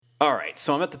All right,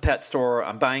 so I'm at the pet store.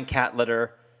 I'm buying cat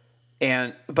litter.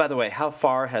 And by the way, how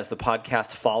far has the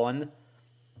podcast fallen?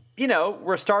 You know,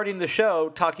 we're starting the show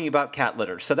talking about cat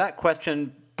litter. So that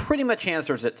question pretty much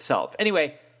answers itself.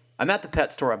 Anyway, I'm at the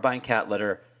pet store. I'm buying cat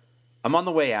litter. I'm on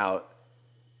the way out.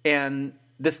 And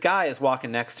this guy is walking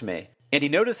next to me. And he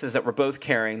notices that we're both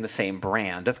carrying the same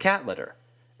brand of cat litter.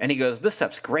 And he goes, "This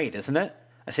stuff's great, isn't it?"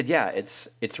 I said, "Yeah,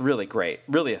 it's really great,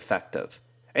 really effective."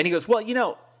 And he goes, "Well, you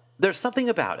know, there's something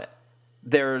about it.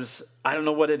 I don't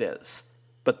know what it is,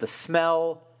 but the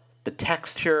smell, the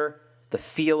texture, the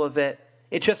feel of it,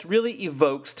 it just really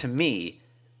evokes to me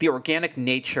the organic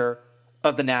nature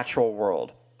of the natural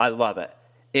world. I love it.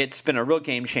 It's been a real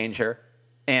game changer,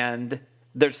 and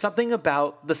there's something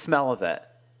about the smell of it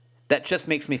that just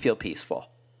makes me feel peaceful."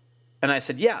 And I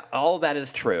said, "Yeah, all that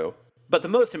is true, but the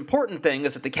most important thing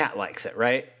is that the cat likes it,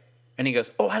 right?" And he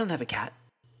goes, "Oh, I don't have a cat."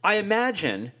 I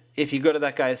imagine if you go to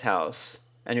that guy's house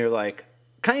and you're like,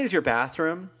 "Can I use your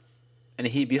bathroom?" And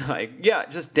he'd be like, "Yeah,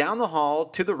 just down the hall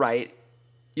to the right,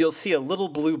 you'll see a little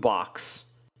blue box."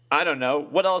 I don't know.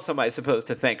 What else am I supposed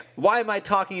to think? Why am I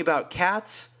talking about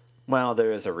cats? Well,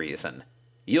 there is a reason.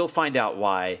 You'll find out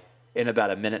why in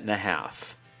about a minute and a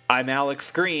half. I'm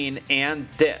Alex Green, and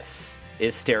this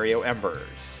is Stereo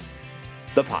Embers,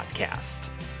 the podcast.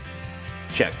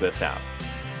 Check this out.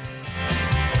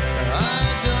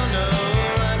 I don't know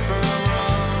right from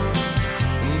wrong,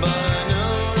 but I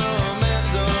know romance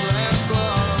don't last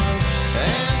long.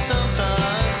 And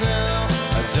sometimes now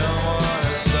I don't want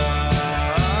to start.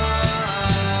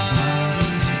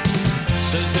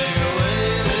 So take away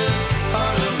this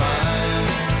heart of mine,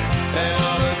 and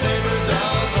all the paper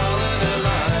dolls all in a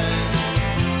line.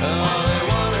 All they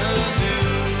want to do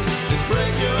is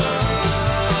break your heart.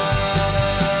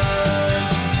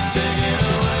 Take it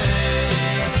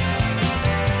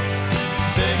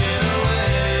away.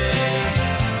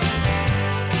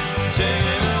 Take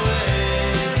it away,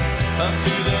 up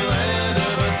to the land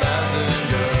of 1,000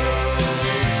 girls.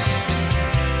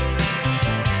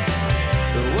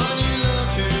 The one you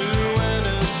loved who went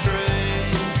astray,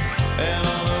 and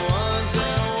all the ones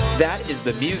that want. That is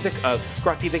the music of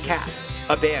Scruffy the Cat,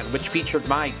 a band which featured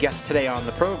my guest today on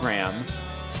the program,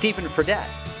 Stephen Fredette.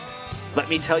 Let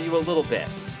me tell you a little bit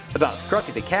about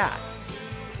Scruffy the Cat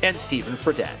and Stephen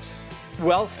Fredette.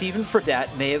 Well, Stephen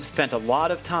Fredette may have spent a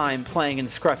lot of time playing in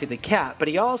Scruffy the Cat, but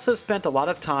he also spent a lot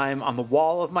of time on the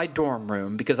wall of my dorm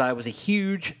room because I was a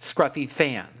huge Scruffy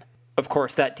fan. Of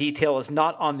course, that detail is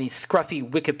not on the Scruffy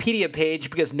Wikipedia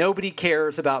page because nobody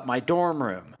cares about my dorm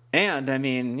room. And, I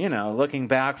mean, you know, looking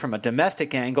back from a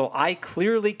domestic angle, I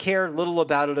clearly cared little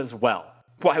about it as well.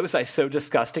 Why was I so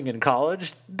disgusting in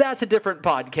college? That's a different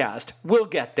podcast. We'll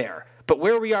get there. But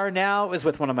where we are now is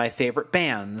with one of my favorite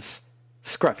bands,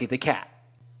 Scruffy the Cat.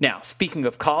 Now, speaking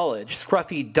of college,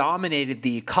 Scruffy dominated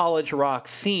the college rock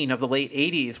scene of the late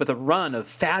 80s with a run of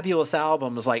fabulous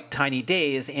albums like Tiny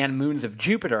Days and Moons of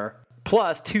Jupiter,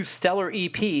 plus 2 stellar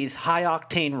EPs, High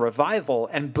Octane Revival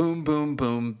and Boom Boom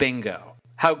Boom Bingo.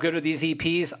 How good are these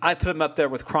EPs? I put them up there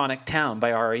with Chronic Town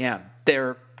by R.E.M.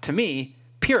 They're, to me,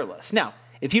 peerless. Now,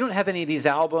 if you don't have any of these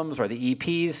albums or the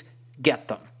EPs, get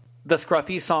them. The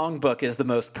Scruffy Songbook is the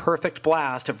most perfect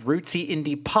blast of rootsy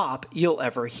indie pop you'll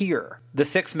ever hear. The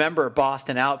 6-member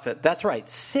Boston outfit, that's right,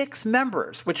 6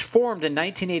 members, which formed in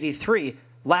 1983,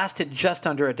 lasted just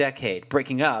under a decade,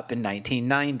 breaking up in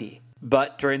 1990.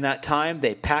 But during that time,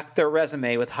 they packed their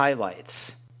resume with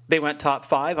highlights. They went top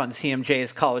 5 on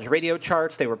CMJ's college radio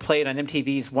charts. They were played on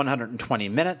MTV's 120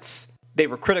 Minutes. They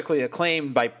were critically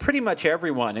acclaimed by pretty much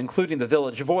everyone, including the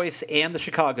Village Voice and the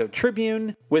Chicago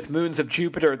Tribune. With Moons of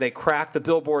Jupiter, they cracked the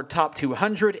Billboard Top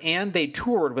 200, and they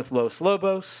toured with Los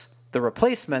Lobos, The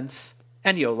Replacements,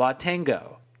 and Yo La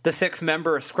Tengo. The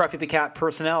 6-member Scruffy the Cat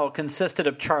personnel consisted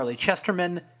of Charlie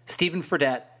Chesterman, Stephen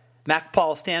Fredette, Mac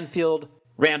Paul Stanfield,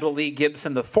 Randall Lee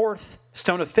Gibson IV,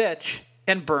 Stona Fitch,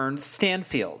 and Burns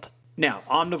Stanfield. Now,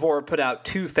 Omnivore put out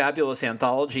 2 fabulous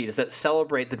anthologies that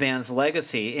celebrate the band's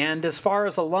legacy, and as far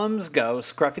as alums go,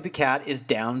 Scruffy the Cat is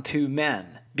down 2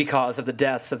 men because of the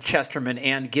deaths of Chesterman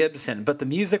and Gibson, but the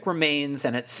music remains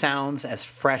and it sounds as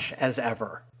fresh as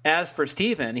ever. As for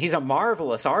Stephen, he's a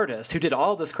marvelous artist who did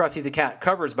all the Scruffy the Cat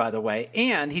covers, by the way,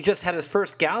 and he just had his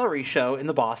first gallery show in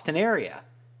the Boston area.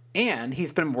 And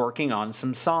he's been working on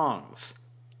some songs.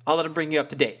 I'll let him bring you up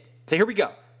to date. So here we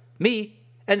go. Me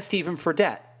and Stephen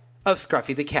Fredette of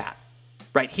Scruffy the Cat,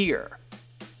 right here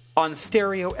on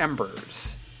Stereo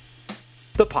Embers,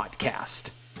 the podcast.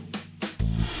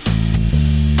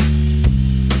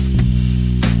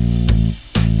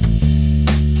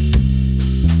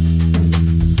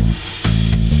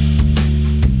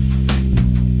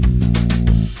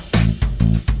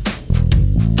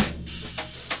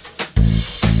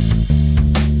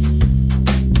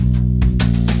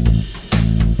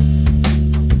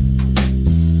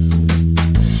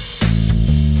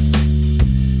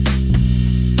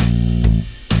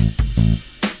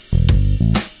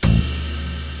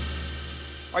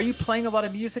 Are you playing a lot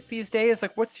of music these days?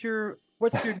 Like, what's your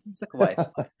music life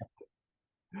like?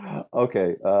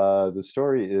 Okay, the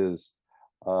story is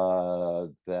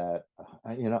that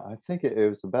I think it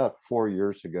was about 4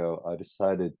 years ago I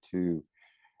decided to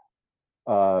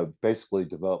basically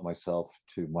devote myself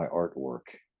to my artwork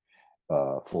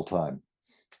full time.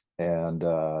 And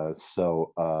I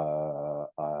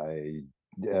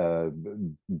uh,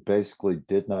 basically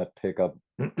did not pick up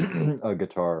a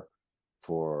guitar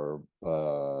for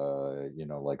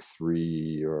like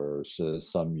 3 or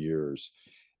some years,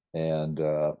 and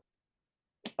I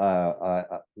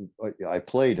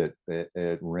played at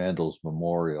Randall's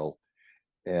Memorial,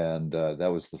 and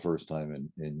that was the first time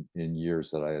in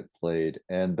years that I had played,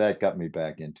 and that got me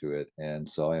back into it. And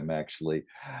so I am actually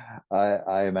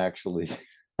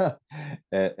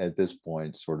at this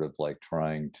point sort of like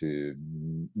trying to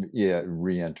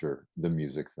re-enter the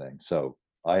music thing. So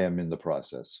I am in the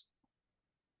process.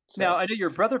 Now, So I know your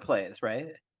brother plays, right?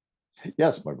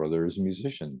 yes, my brother is a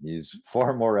musician. He's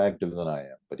far more active than I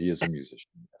am, but he is a musician.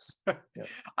 Yes. Yeah.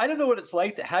 I don't know what it's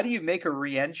like. How do you make a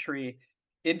re-entry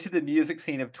into the music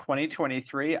scene of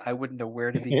 2023? I wouldn't know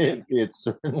where to begin. It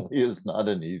certainly is not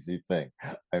an easy thing,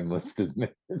 I must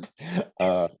admit. To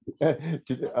tell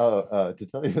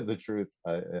you the truth,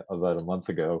 about a month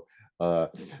ago,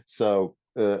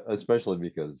 especially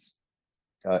because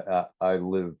I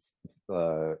live,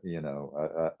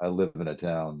 I live in a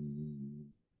town,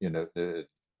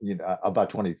 about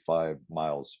 25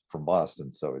 miles from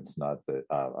Boston, so it's not that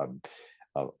I'm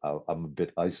a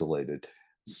bit isolated,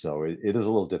 so it is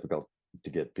a little difficult to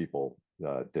get people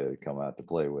to come out to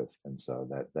play with, and so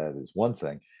that is one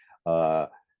thing. Uh,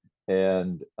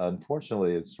 and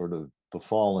unfortunately, it's sort of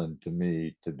befallen to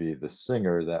me to be the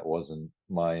singer. That wasn't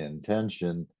my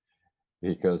intention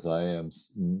because I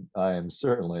am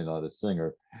certainly not a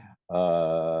singer.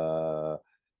 Uh,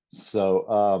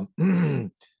 so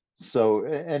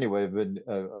anyway, but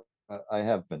I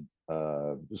have been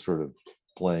sort of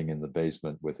playing in the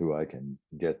basement with who I can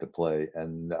get to play,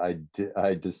 and I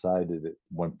decided at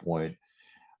one point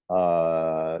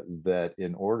that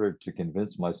in order to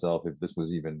convince myself if this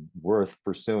was even worth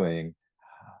pursuing,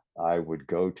 I would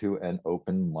go to an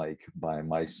open mic by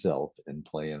myself and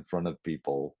play in front of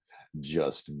people,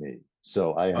 just me.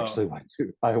 So Oh,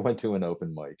 I went to an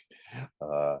open mic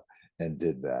uh, and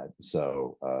did that.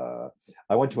 So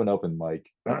I went to an open mic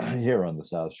here on the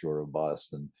South Shore of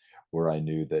Boston, where I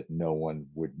knew that no one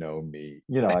would know me.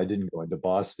 I didn't go into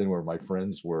Boston where my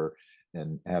friends were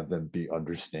and have them be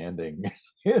understanding,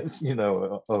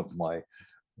 of my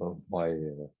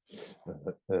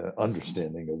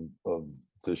understanding of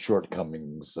the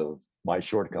shortcomings of my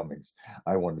shortcomings.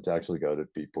 I wanted to actually go to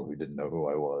people who didn't know who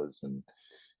I was, and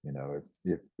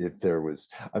if there was,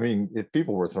 I mean, if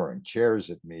people were throwing chairs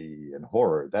at me in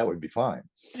horror, that would be fine.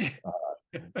 Uh,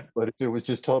 but if it was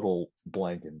just total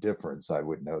blank indifference, I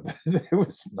would know that it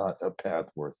was not a path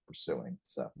worth pursuing.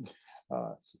 So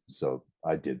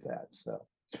I did that. So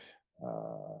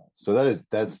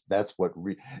that's what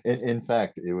in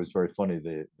fact, it was very funny.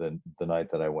 The night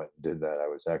that I went and did that, I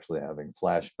was actually having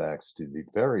flashbacks to the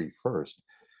very first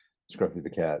Scruffy the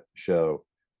Cat show,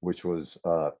 which was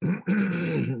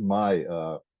my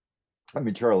I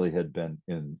mean, Charlie had been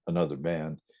in another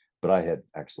band, but I had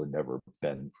actually never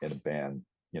been in a band,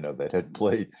 that had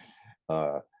played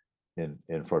uh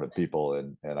in front of people,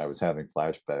 and I was having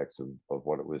flashbacks of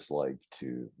what it was like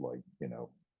to, like,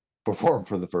 perform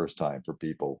for the first time for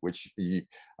people, which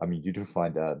I mean, you do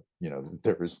find out,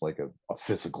 there is like a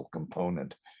physical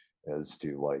component as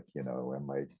to, like, am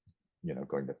I,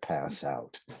 going to pass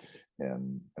out,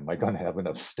 and am I going to have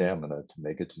enough stamina to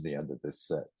make it to the end of this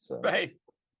set? So right.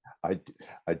 I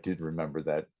did remember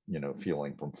that,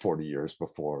 feeling from 40 years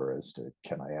before, as to,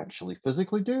 can I actually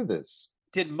physically do this?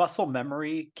 Did muscle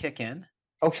memory kick in?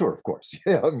 Oh, sure, of course.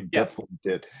 Yeah, I mean, Yeah. definitely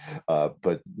did.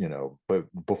 But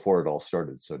before it all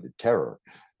started, so did terror.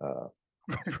 Uh,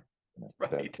 that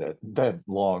Right. that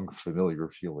long familiar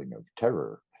feeling of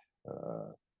terror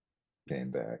uh,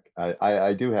 came back.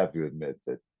 I do have to admit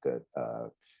that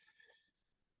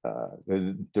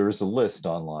there is a list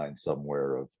online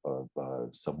somewhere of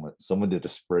someone did a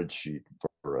spreadsheet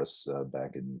for us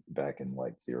back in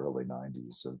like the early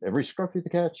 90s of every Scruffy the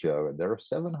Cat show, and there are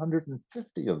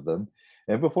 750 of them,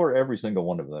 and before every single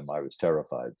one of them I was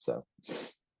terrified. So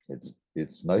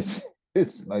it's nice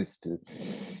it's nice to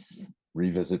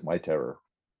revisit my terror.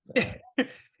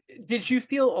 Did you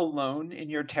feel alone in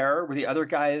your terror? Were the other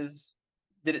guys,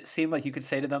 did it seem like you could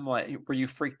say to them, like, were you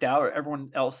freaked out, or everyone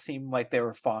else seemed like they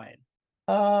were fine?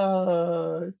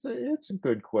 It's a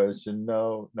good question.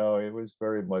 No, no, it was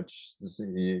very much,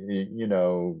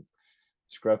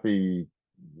 Scruffy.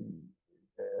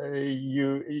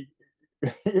 you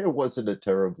it wasn't a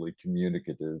terribly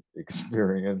communicative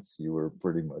experience. You were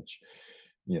pretty much,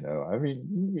 I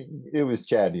mean, it was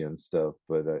chatty and stuff,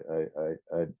 but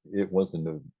it wasn't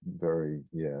a very,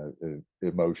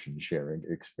 emotion sharing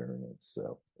experience.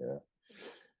 So, yeah.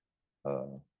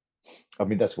 Uh, I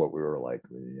mean, that's what we were like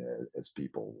as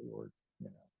people. We were, you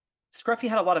know. Scruffy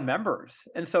had a lot of members,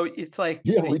 and so it's like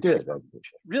Yeah, we you guys did. were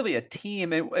really a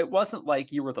team. It wasn't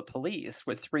like you were the police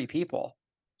with three people.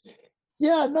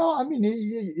 Yeah, no, I mean,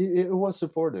 it was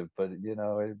supportive, but yeah,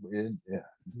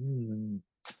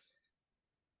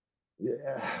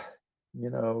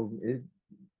 yeah, it.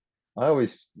 I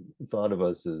always thought of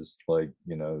us as like,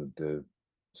 the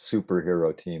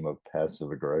superhero team of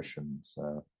passive aggression.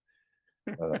 So,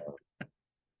 uh,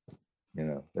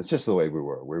 it's just the way we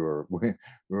were. We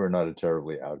were not a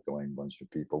terribly outgoing bunch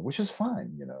of people, which is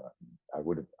fine. I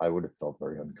would have felt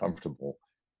very uncomfortable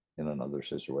in another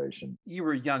situation. You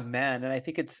were young men, and I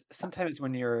think it's sometimes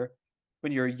when you're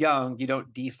young, you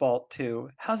don't default to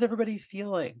how's everybody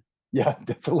feeling, Yeah,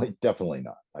 definitely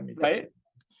not. I mean, right?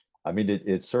 I mean,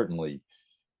 it certainly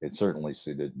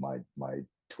suited my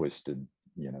twisted,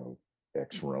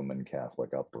 ex-Roman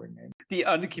Catholic upbringing. The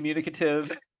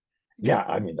uncommunicative. Yeah,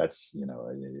 I mean, that's,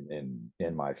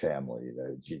 in my family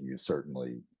that you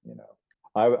certainly,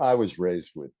 I was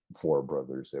raised with four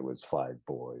brothers. It was five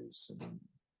boys, and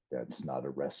that's not a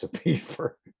recipe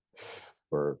for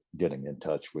getting in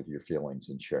touch with your feelings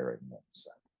and sharing them. So.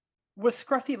 Was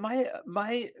Scruffy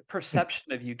my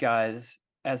perception of you guys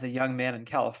as a young man in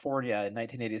California in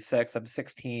 1986? I'm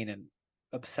 16 and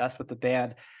obsessed with the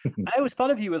band. I always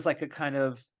thought of you as like a kind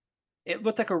of, it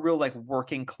looked like a real like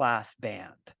working class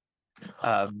band.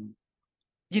 Um,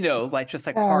 like just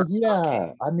like hard Yeah,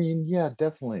 working. I mean, yeah,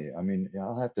 definitely. I mean,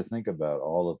 I'll have to think about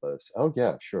all of us. Oh,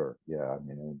 yeah, sure. Yeah, I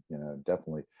mean,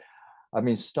 definitely. I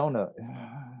mean, Stona,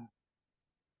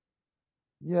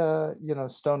 yeah,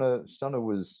 Stona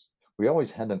was, we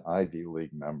always had an Ivy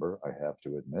League member, I have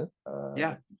to admit.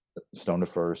 Yeah. Stona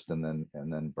first and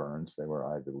then Burns, they were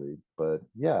Ivy League. But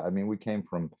yeah, I mean, we came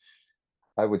from,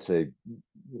 I would say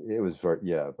it was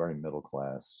very middle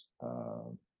class uh,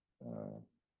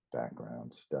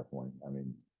 backgrounds, definitely. I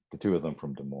mean, the two of them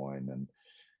from Des Moines, and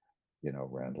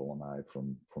Randall and I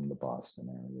from the Boston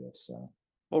area. So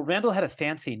Well, Randall had a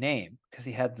fancy name because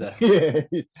he had the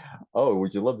yeah. Oh,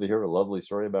 would you love to hear a lovely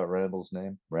story about Randall's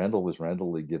name? Randall was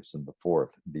Randall Lee Gibson the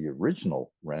fourth. The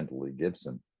original Randall Lee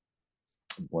Gibson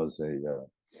was a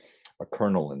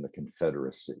colonel in the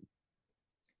Confederacy,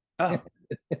 oh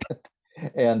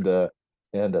and a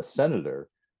senator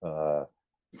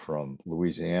from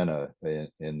Louisiana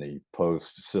in the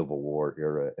post Civil War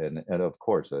era, and of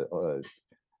course,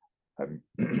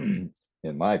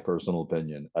 in my personal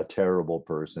opinion, a terrible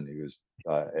person. He was,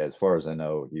 as far as I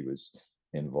know, he was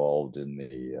involved in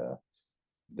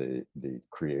the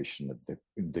creation of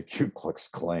the Ku Klux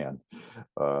Klan.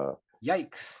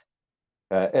 yikes.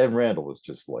 And Randall was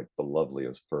just like the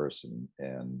loveliest person,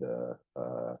 and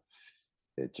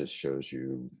it just shows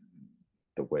you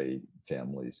the way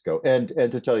families go. And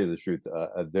to tell you the truth,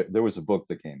 there was a book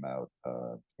that came out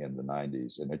in the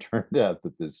 '90s, and it turned out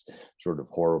that this sort of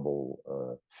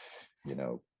horrible,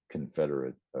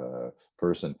 Confederate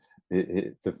person,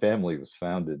 the family was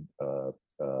founded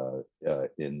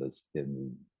in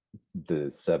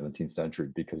the 17th century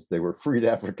because they were freed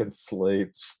African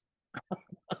slaves.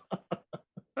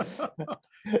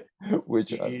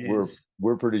 Which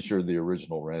we're pretty sure the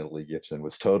original Randall Lee Gibson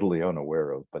was totally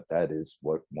unaware of, but that is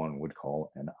what one would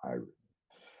call an irony.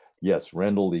 Yes,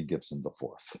 Randall Lee Gibson the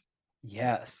fourth.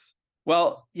 Yes.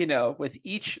 Well, with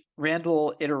each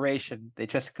Randall iteration, they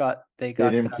It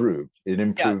got improved. It yeah,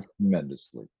 improved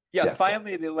tremendously. yeah. Definitely.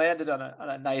 Finally, they landed on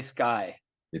a nice guy.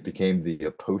 It became the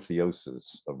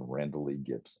apotheosis of Randall Lee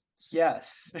Gibson.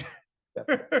 Yes.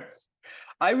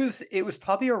 It was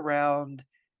probably around,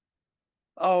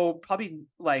 probably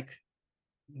like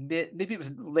maybe it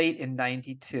was late in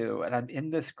 92, and I'm in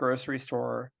this grocery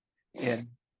store in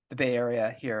the Bay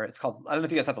Area here. It's called, I don't know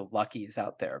if you guys have a Lucky's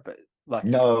out there, but Lucky.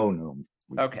 No, no.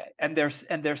 Okay. And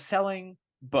they're selling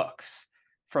books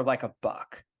for like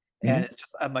 $1. And Mhm. it's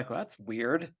just, I'm like, well, that's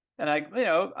weird. And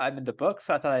I'm into books,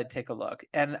 so I thought I'd take a look.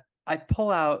 And I pull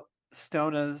out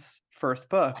Stona's first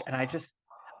book, and I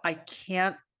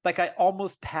can't, like, I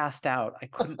almost passed out. I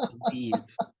couldn't believe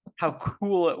how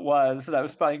cool it was that I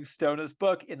was buying Stona's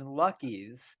book in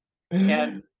Lucky's.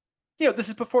 And this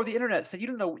is before the internet, so you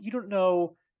don't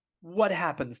know what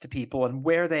happens to people and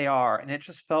where they are. And it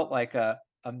just felt like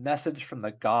a message from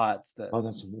the gods that Oh,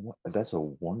 that's a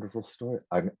wonderful story.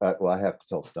 Well, I have to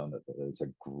tell Stone that it's a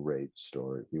great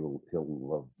story. He'll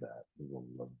love that. He will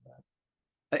love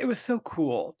that. it was so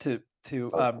cool to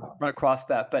Oh, run across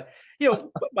that. But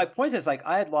but my point is like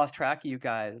I had lost track of you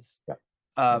guys, yeah,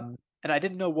 yeah. and I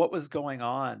didn't know what was going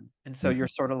on. And so you're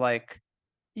Mhm. sort of like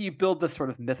you build this sort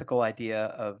of mythical idea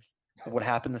of what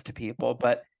happens to people,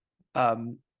 but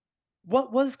um,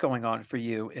 what was going on for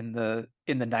you in the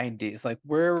 90s? Like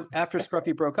where after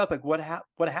Scruffy broke up, like what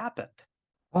happened?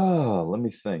 Oh, let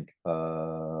me think.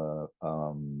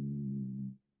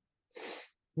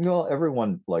 Well,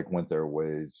 everyone like went their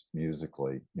ways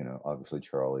musically. Obviously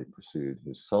Charlie pursued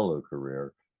his solo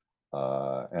career,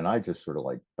 and I just sort of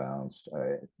like bounced.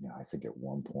 I think at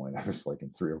one point I was like in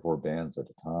three or four bands at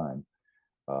a time.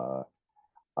 Uh,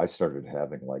 I started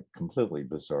having like completely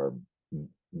bizarre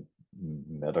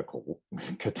medical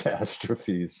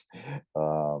catastrophes.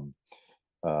 Um,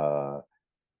 uh,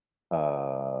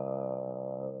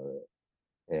 uh,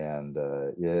 and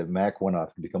yeah, Mac went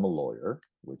off to become a lawyer,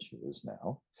 which he is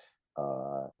now.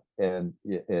 Uh, and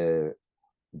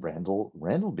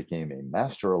Randall became a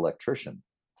master electrician,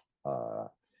 uh,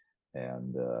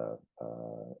 and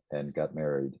got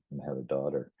married and had a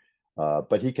daughter.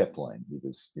 But he kept playing. He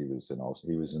was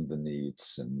in the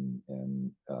Neats, and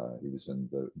he was in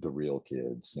the Real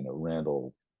Kids.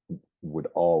 Randall would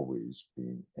always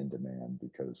be in demand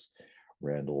because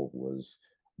Randall was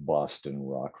Boston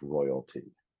rock royalty.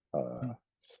 Uh,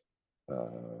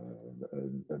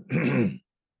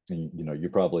 you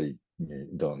probably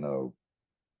don't know,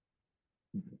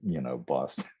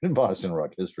 Boston Boston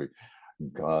rock history.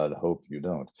 God hope you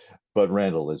don't. But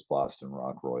Randall is Boston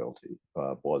rock royalty.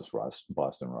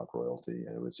 Boston rock royalty.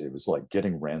 And it was like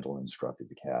getting Randall and Scruffy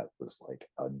the cat was like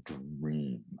a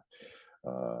dream.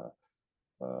 Uh,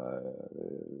 uh,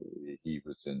 he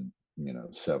was in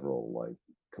several like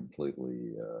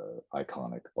completely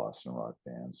iconic Boston rock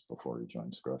bands before he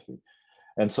joined Scruffy.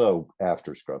 And so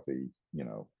after Scruffy, he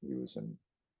was in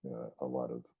a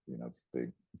lot of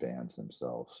big bands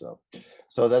himself.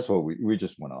 So that's what we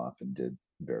just went off and did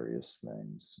various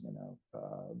things.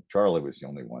 Charlie was the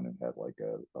only one who had like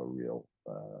a real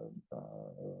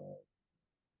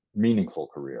meaningful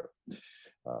career.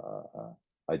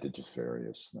 I did just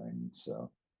various things. So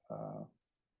uh,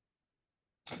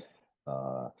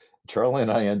 uh, Charlie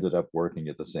and I ended up working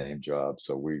at the same job,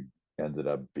 so we ended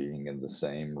up being in the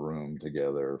same room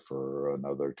together for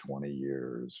another 20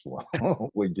 years while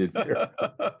we did various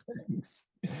things.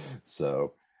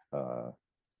 So, uh,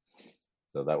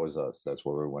 so that was us. That's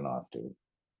where we went off to.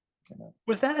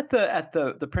 Was that at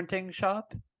the printing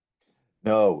shop?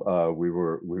 No, we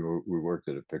worked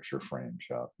at a picture frame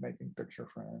shop making picture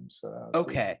frames.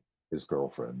 Okay. His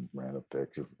girlfriend ran a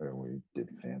picture, and we did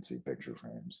fancy picture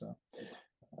frames. So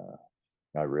uh,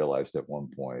 I realized at one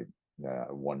point,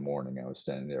 one morning, I was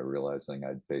standing there realizing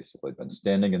I'd basically been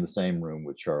standing in the same room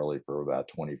with Charlie for about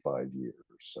 25 years.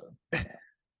 So,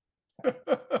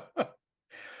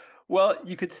 Well,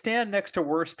 you could stand next to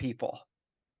worse people.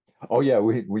 oh yeah,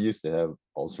 we used to have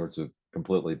all sorts of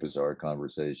completely bizarre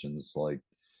conversations. Like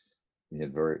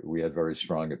we had very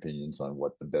strong opinions on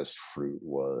what the best fruit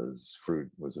was. Fruit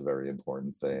was a very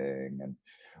important thing, and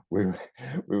we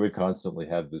we would constantly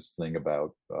have this thing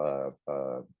about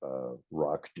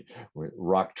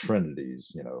rock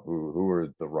trinities. Who are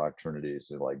the rock trinities?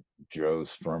 They're like Joe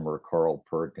Strummer, Carl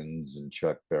Perkins, and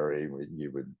Chuck Berry.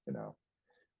 You would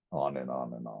on and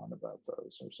on and on about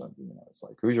those or something. It's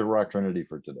like who's your rock trinity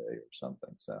for today or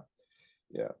something. So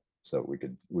yeah, so we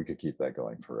could keep that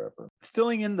going forever.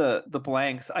 Filling in the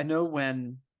blanks, I know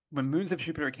when Moons of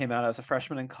Jupiter came out, I was a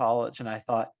freshman in college, and I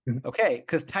thought, Mhm. okay,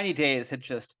 because Tiny Days had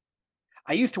just.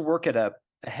 I used to work at a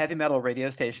heavy metal radio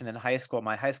station in high school.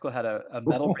 My high school had a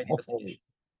metal radio station,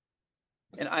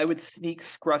 and I would sneak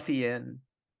Scruffy in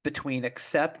between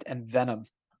Accept and Venom,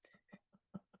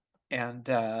 and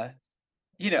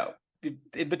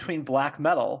in between black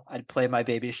metal, I'd play My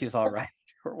Baby She's All Right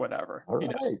or whatever, All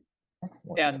right,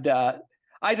 excellent. And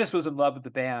I just was in love with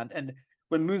the band. And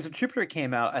when Moons of Jupiter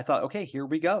came out, I thought, okay, here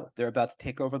we go. They're about to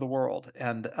take over the world.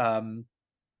 And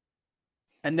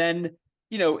then,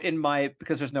 in my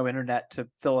because there's no internet to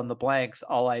fill in the blanks,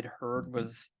 all I'd heard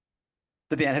was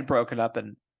the band had broken up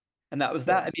and that was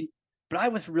that. Yeah. I mean, but I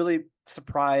was really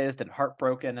surprised and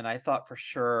heartbroken, and I thought for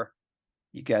sure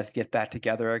you guys get back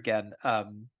together again.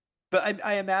 But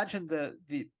I imagine the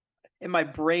in my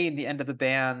brain, the end of the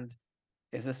band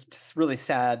is this really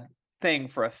sad thing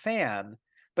for a fan.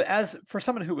 But as for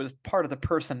someone who was part of the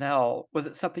personnel, was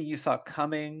it something you saw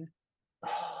coming?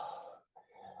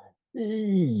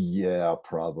 Yeah,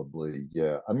 probably.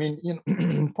 Yeah. I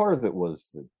mean, part of it was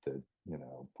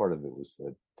part of it was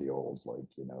that the old, like,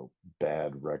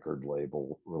 bad record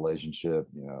label relationship,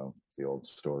 it's the old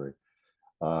story.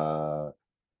 Uh,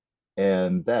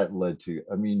 and that led to,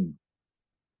 I mean,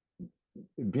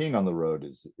 being on the road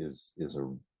is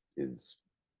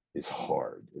is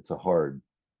hard. It's a hard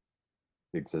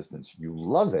existence. You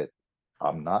love it.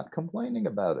 I'm not complaining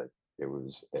about it. It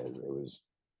was a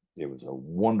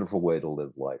wonderful way to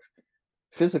live life.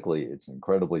 Physically, it's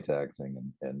incredibly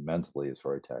taxing, and mentally, it's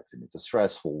very taxing. It's a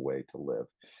stressful way to live.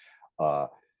 Uh,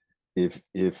 if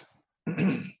if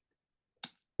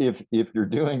you're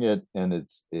doing it and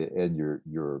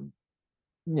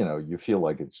you feel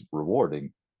like it's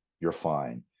rewarding, you're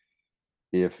fine.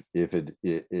 If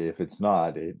it's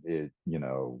not,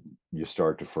 you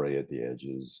start to fray at the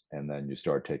edges, and then you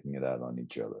start taking it out on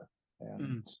each other. And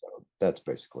Mm. so that's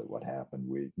basically what happened.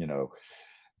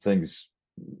 Things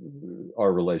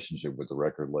our relationship with the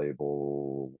record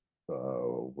label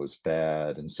was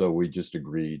bad, and so we just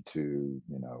agreed to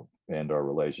end our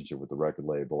relationship with the record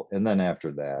label. And then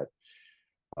after that,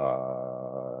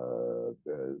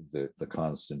 the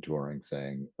constant touring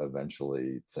thing,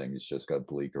 eventually things just got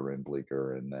bleaker and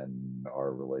bleaker, and then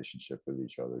our relationship with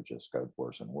each other just got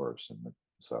worse and worse. And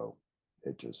so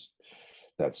it just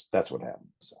that's what happened.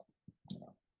 So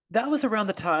That was around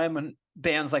the time when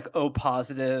bands like O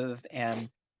Positive and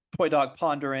Toy Dog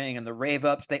Pondering and the Rave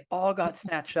Ups, they all got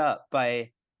snatched up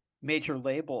by major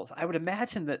labels. I would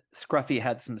imagine that Scruffy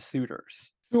had some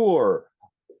suitors. sure.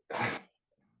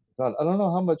 God, I don't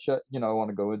know how much I want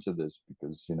to go into this,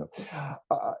 because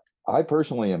I, I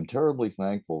personally am terribly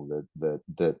thankful that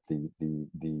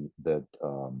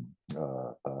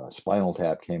Spinal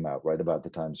Tap came out right about the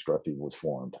time Scruffy was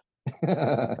formed,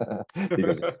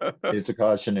 because it's a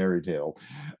cautionary tale,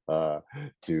 uh,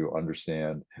 to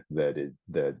understand that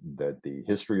the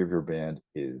history of your band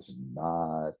is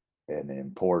not an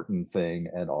important thing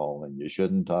at all, and you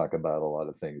shouldn't talk about a lot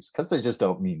of things because they just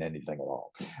don't mean anything at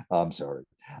all. I'm sorry.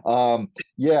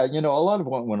 Yeah, a lot of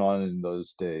what went on in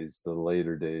those days, the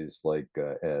later days, like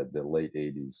the late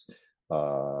 80s,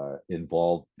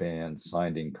 involved bands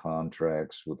signing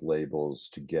contracts with labels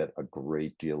to get a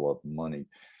great deal of money,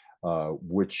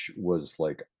 which was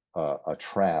like a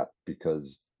trap,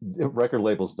 because the record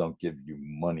labels don't give you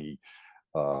money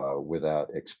without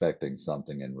expecting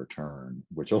something in return,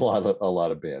 which a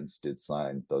lot of bands did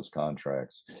sign those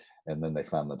contracts, and then they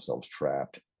found themselves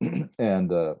trapped.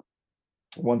 And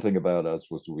one thing about us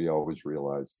was we always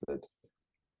realized that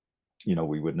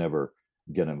we would never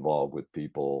get involved with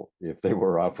people if they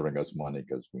were offering us money,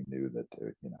 because we knew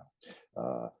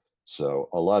that so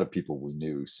a lot of people we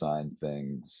knew signed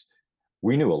things.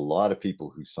 We knew a lot of people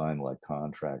who signed like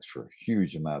contracts for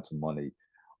huge amounts of money,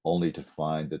 only to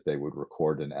find that they would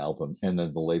record an album and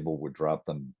then the label would drop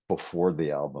them before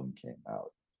the album came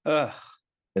out. Ugh.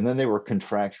 And then they were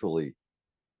contractually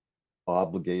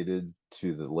obligated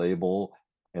to the label,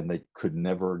 and they could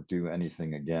never do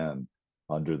anything again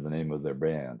under the name of their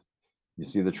band. You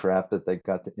see the trap that they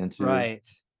got into? Right.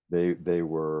 They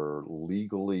were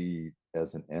legally,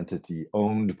 as an entity,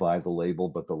 owned by the label,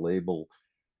 but the label,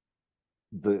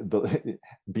 the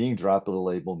being dropped of the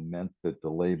label meant that the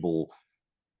label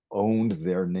owned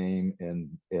their name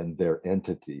and their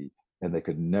entity, and they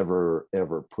could never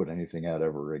ever put anything out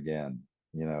ever again.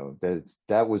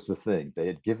 That was the thing. They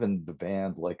had given the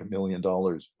band like $1 million,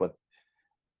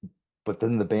 but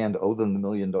then the band owed them the $1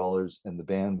 million, and the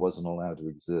band wasn't allowed to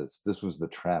exist. This was the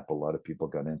trap a lot of people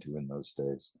got into in those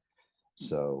days.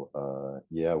 So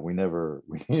yeah, we never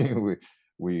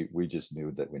we just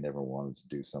knew that we never wanted to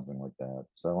do something like that.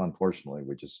 So unfortunately,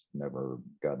 we just never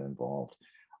got involved.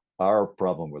 Our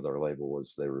problem with our label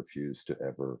was they refused to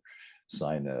ever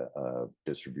sign a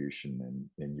distribution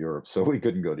in Europe, so we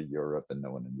couldn't go to Europe, and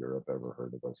no one in Europe ever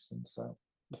heard of us. And so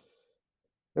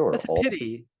there were That's a all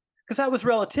pity because that was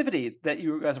Relativity that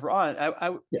you guys were on.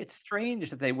 yeah, It's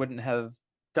strange that they wouldn't have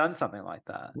done something like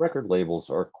that. record labels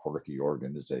are quirky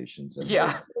organizations, and they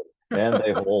Yeah. and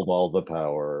they hold all the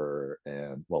power.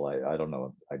 And well, I don't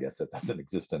know, I guess it doesn't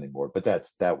exist anymore, but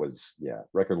that was, yeah,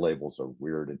 record labels are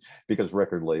weird, and because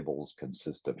record labels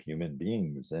consist of human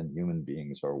beings, and human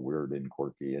beings are weird and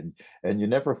quirky, and you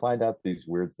never find out these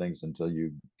weird things until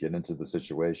you get into the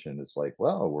situation. It's like,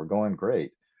 well, we're going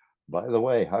great. By the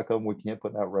way, how come we can't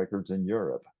put out records in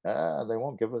Europe? They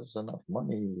won't give us enough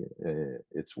money.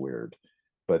 It's weird,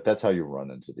 but that's how you run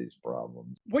into these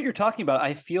problems. What you're talking about,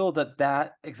 I feel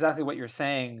that exactly what you're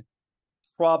saying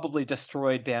probably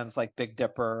destroyed bands like Big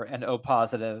Dipper and O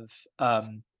Positive,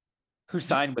 who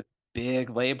signed with big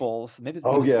labels. Maybe they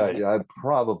Oh use yeah, it. yeah.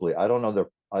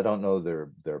 I don't know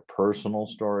their personal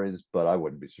stories, but I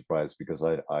wouldn't be surprised because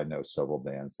I know several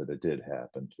bands that it did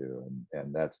happen to,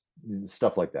 and that's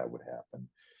stuff like that would happen.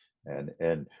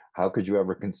 And how could you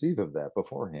ever conceive of that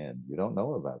beforehand? You don't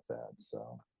know about that.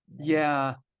 So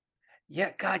Yeah.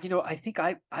 Yeah, God, I think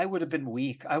I would have been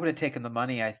weak. I would have taken the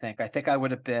money, I think. I think I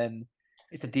would have been,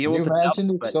 it's a deal can you with the devil,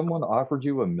 imagine if but someone offered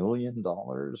you $1 million,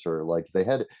 or like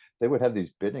they would have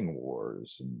these bidding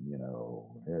wars,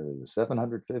 and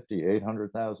 750,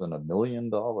 800,000, $1 million,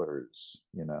 a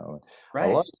lot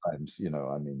right. of times,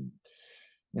 I mean,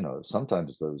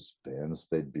 sometimes those bands,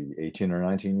 they'd be 18 or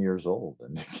 19 years old,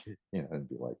 and and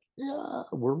be like, yeah,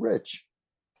 we're rich.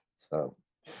 So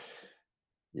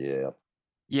yeah.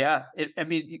 Yeah, I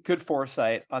mean, good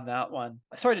foresight on that one.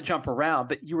 Sorry to jump around,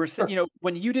 but you were saying, Sure.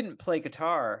 when you didn't play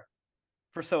guitar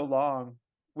for so long,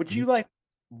 would you Mhm. like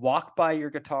walk by your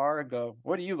guitar and go,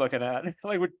 "What are you looking at?"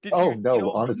 Like, did you Oh no, feel?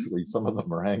 honestly, some of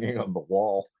them are hanging on the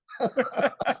wall.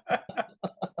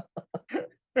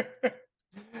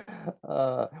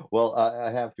 Well,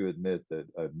 I have to admit that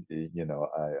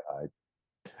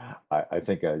I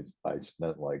think I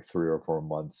spent like 3 or 4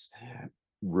 months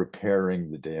repairing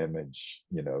the damage,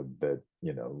 that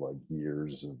like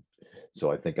years of.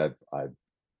 So I think I've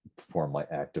performed my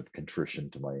act of contrition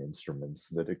to my instruments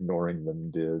that ignoring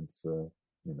them did. So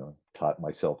taught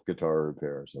myself guitar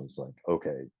repair. So it's like,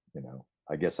 okay,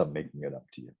 I guess I'm making it up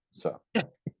to you. So.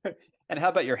 And how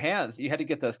about your hands? You had to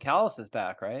get those calluses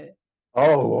back, right?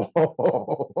 Oh,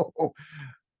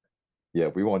 yeah,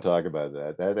 we won't talk about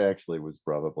that. That actually was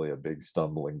probably a big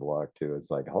stumbling block too.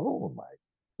 It's like, oh my,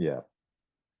 yeah,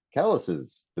 Callus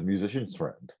is the musician's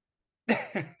friend.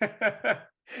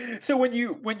 So when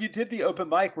you did the open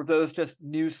mic, were those just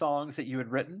new songs that you had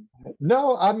written?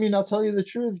 No, I mean, I'll tell you the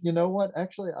truth. You know what?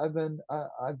 Actually, I've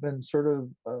been sort of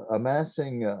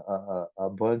amassing a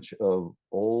bunch of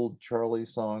old Charlie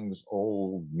songs,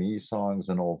 old me songs,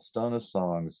 and old Stunna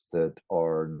songs that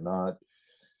are not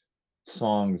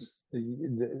songs.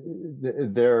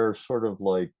 They're sort of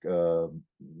like uh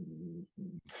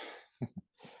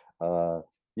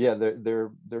yeah,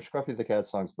 they're Scruffy the Cat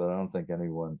songs, but I don't think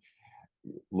anyone.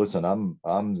 Listen, I'm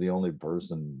the only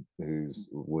person who's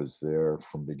was there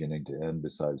from beginning to end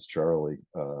besides Charlie.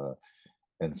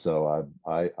 And so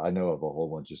I know of a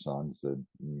whole bunch of songs that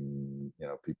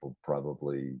people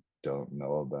probably don't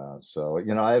know about. So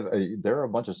there are a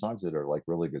bunch of songs that are like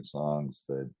really good songs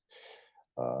that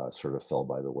sort of fell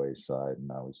by the wayside,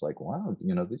 and I was like, wow,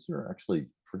 these are actually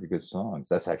pretty good songs.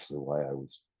 That's actually why I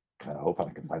was kind of hoping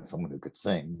I could find someone who could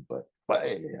sing, but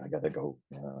hey, I gotta go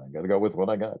with what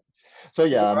I got. So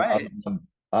yeah, Well, I'm I'm right. I'm,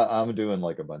 I'm doing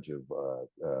like a bunch of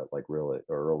like really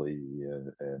early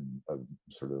and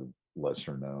sort of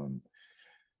lesser known.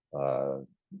 Uh,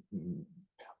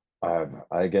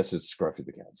 I guess it's Scruffy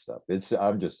the Cat stuff.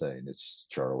 I'm just saying it's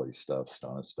Charlie stuff,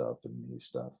 Stana stuff, and me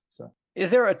stuff. So Is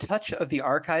there a touch of the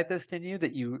archivist in you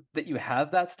that you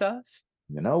have that stuff?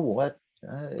 you know what?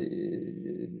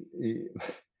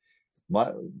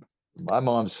 My my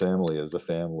mom's family is a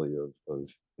family of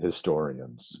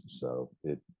historians, so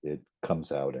it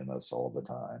comes out in us all the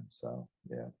time. So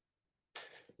yeah,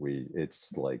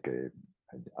 it's like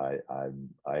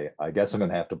I guess I'm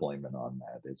gonna have to blame it on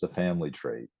that. It's a family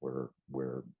trait. We're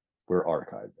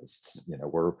archivists.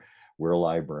 We're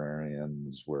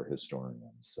librarians. We're historians.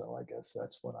 So I guess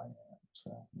that's what I am.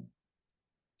 So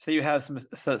So you have some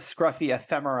scruffy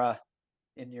ephemera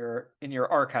in your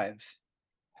archives.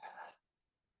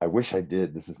 I wish I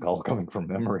did. This is all coming from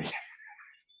memory.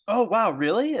 Oh wow,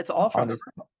 really? It's all from honest,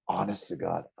 honest to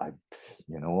God,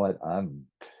 you know what?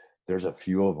 There's a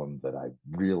few of them that I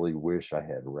really wish I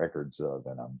had records of,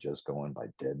 and I'm just going by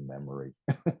dead memory.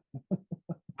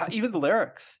 even the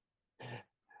lyrics.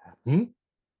 Hmm?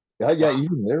 Yeah, yeah, Wow.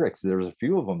 even lyrics. There's a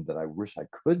few of them that I wish I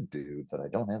could do that I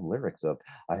don't have lyrics of.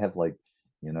 I have like,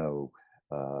 you know,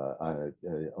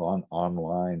 on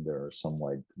online there are some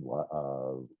like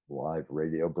live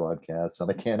radio broadcasts,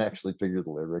 and I can't actually figure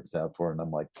the lyrics out for, it, and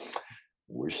I'm like,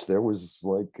 wish there was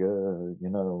like,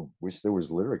 wish there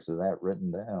was lyrics of that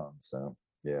written down. So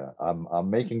yeah, I'm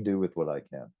making do with what I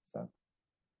can. So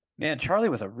Man, Charlie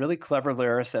was a really clever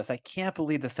lyricist. I can't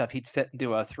believe the stuff he'd fit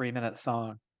into a 3-minute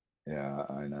song. yeah,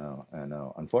 I know.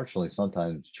 Unfortunately,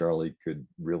 sometimes Charlie could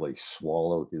really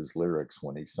swallow his lyrics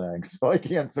when he sang, so I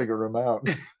can't figure him out.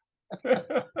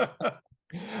 Were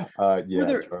Yeah,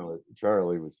 there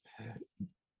Charlie was,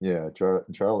 yeah,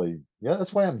 Charlie. Yeah,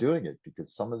 that's why I'm doing it,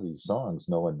 because some of these songs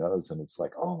no one knows, and it's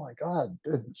like, oh my God,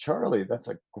 Charlie, that's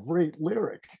a great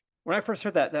lyric. when I first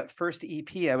heard that first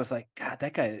EP, I was like, God,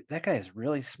 that guy is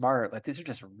really smart. Like these are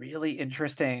just really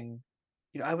interesting.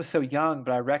 I was so young,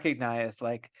 but I recognized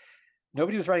like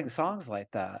nobody was writing songs like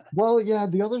that. Well, yeah,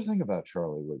 the other thing about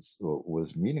Charlie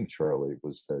was meeting Charlie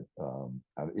was that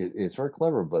it's very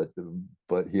clever, but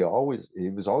he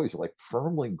was always like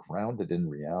firmly grounded in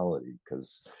reality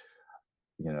because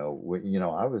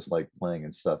I was like playing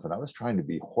and stuff, and I was trying to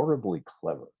be horribly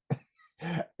clever,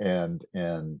 and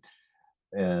and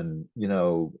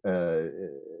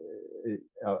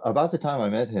about the time I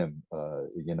met him,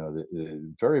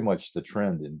 very much the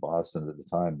trend in Boston at the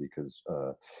time because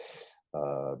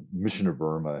Mission of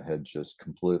Burma had just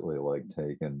completely like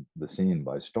taken the scene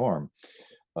by storm.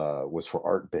 Was for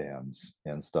art bands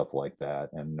and stuff like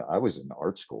that, and I was in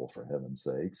art school for heaven's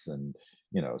sakes, and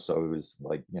so it was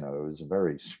like it was a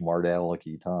very smart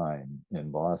alecky time in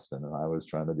Boston, and I was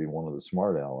trying to be one of the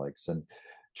smart alecks, and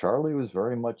Charlie was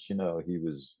very much, he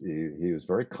was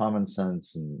very common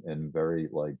sense and very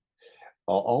like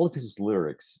all of his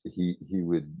lyrics, he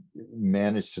would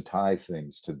manage to tie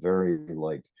things to very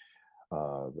like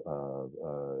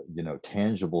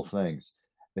tangible things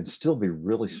and still be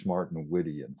really smart and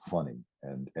witty and funny.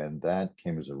 And that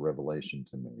came as a revelation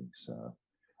to me. So,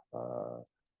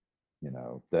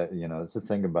 it's the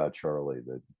thing about Charlie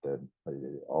that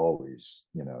always,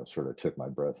 sort of took my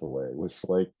breath away. It was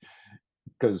like,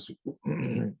 because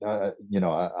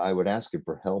I would ask him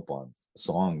for help on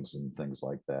songs and things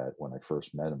like that when I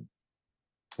first met him.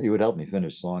 He would help me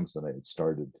finish songs that I had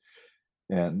started,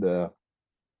 and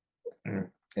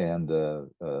and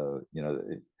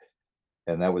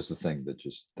and that was the thing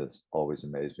that's always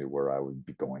amazed me, where I would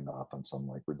be going off on some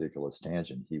like ridiculous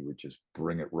tangent. He would just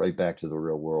bring it right back to the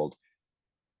real world,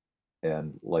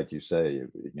 and like you say,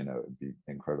 it'd be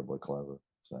incredibly clever.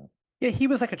 So Yeah, he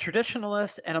was like a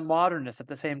traditionalist and a modernist at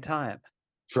the same time.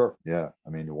 sure, yeah. I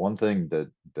mean, one thing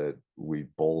that we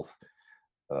both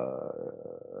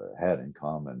had in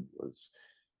common was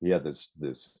he had this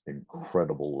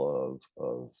incredible love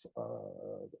of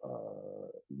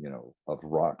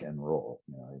rock and roll.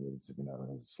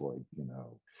 It's like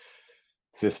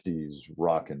 50s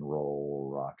rock and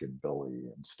roll,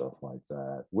 rockabilly and stuff like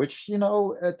that, which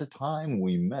at the time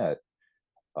we met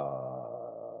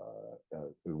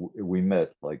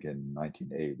like in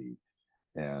 1980,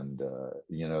 and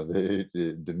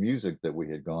the music that we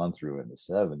had gone through in the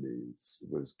 70s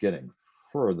was getting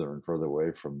further and further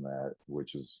away from that,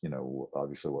 which is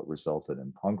obviously what resulted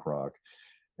in punk rock,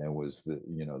 and was the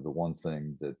one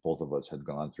thing that both of us had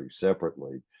gone through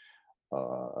separately,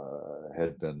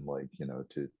 had been like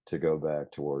to go back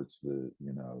towards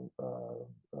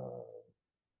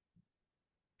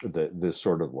this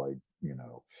sort of like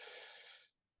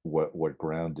what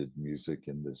grounded music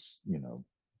in this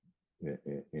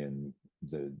in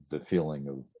the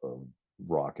feeling of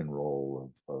rock and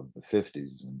roll of the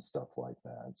 50s and stuff like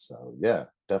that. So yeah,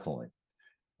 definitely.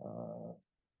 Uh,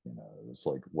 it was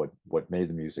like what made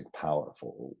the music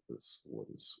powerful was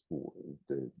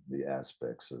the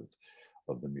aspects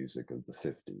of the music of the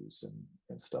 50s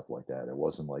and stuff like that. It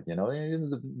wasn't like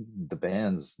the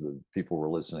bands the people were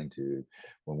listening to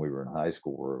when we were in high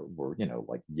school were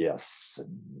like Yes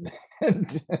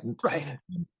and Right.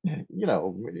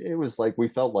 it was like we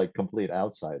felt like complete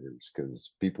outsiders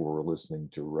because people were listening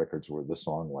to records where the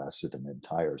song lasted an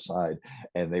entire side,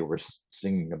 and they were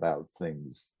singing about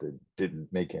things that didn't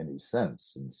make any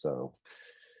sense. And so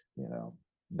you know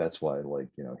that's why like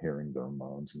hearing the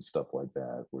Ramones and stuff like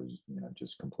that was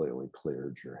just completely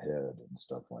cleared your head and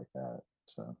stuff like that.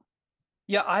 So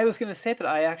Yeah, I was going to say that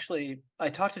I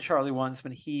talked to Charlie once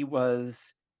when he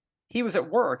was at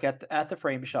work at the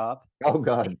frame shop, oh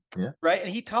god, yeah. right? And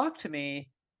he talked to me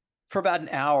for about an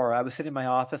hour. I was sitting in my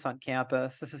office on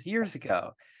campus. This is years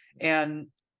ago. And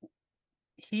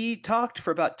he talked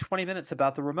for about 20 minutes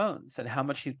about the Ramones and how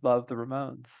much he loved the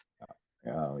Ramones,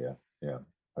 Oh yeah, yeah,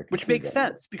 I can which see makes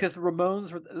that. sense because the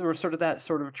Ramones were sort of that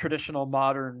sort of traditional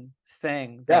modern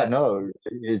thing Yeah, that, no,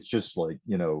 it's just like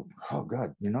oh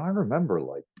god, I remember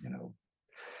like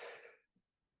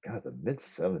God, the mid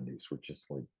 70s were just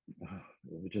like it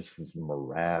was just this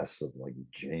morass of like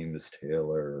James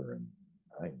Taylor, and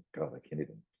God, I can't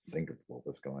even think of what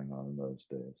was going on in those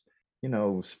days.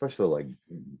 Especially like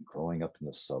growing up in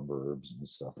the suburbs and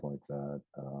stuff like that.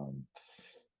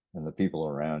 And the people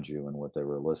around you and what they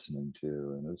were listening to.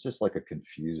 And it was just like a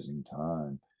confusing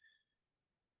time.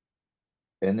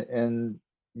 And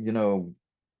you know,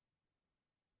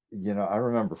 I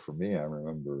remember for me, I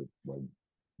remember like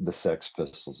the Sex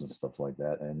Pistols and stuff like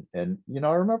that. And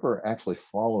I remember actually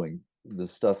following the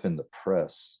stuff in the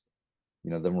press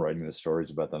them writing the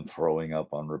stories about them throwing up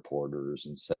on reporters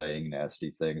and saying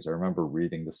nasty things. I remember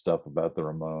reading the stuff about the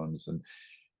Ramones,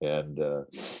 and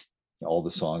all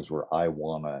the songs were I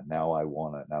wanna, now I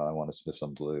wanna, now I wanna sniff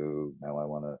some glue, now I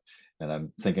wanna, and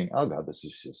I'm thinking, oh God, this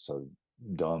is just so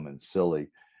dumb and silly,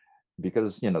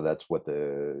 because that's what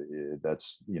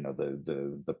the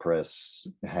press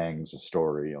hangs a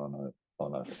story on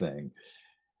a thing.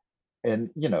 And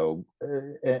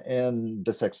and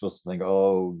the Sex Pistols think,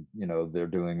 oh, they're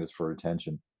doing this for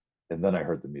attention. And then I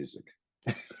heard the music.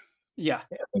 Yeah.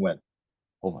 And I went,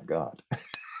 oh my God.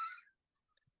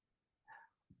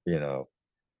 you know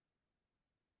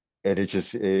and it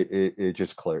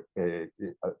just cleared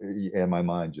and my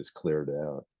mind just cleared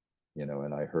out.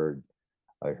 And I heard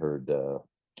uh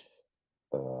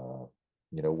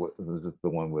what was it, the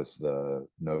one with the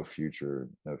no future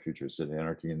is it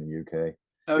Anarchy in the UK?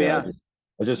 Oh Yeah, yeah.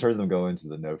 I just heard them go into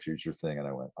the no future thing, and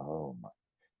I went, oh my,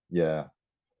 yeah.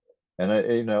 And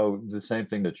the same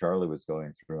thing that Charlie was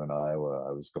going through in Iowa,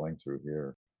 I was going through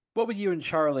here. What would you and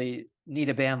Charlie need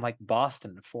a band like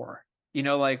Boston for?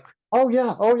 Like Oh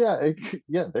yeah, oh yeah,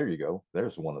 yeah. There you go.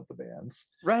 There's one of the bands.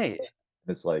 right.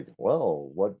 It's like,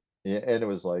 well, what? Yeah, and it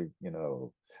was like,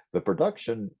 the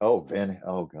production. Oh,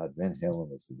 Oh God, Van Halen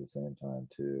was at the same time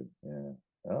too. Yeah.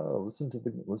 Oh, listen to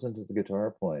the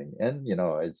guitar playing, and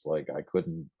it's like I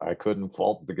couldn't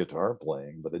fault the guitar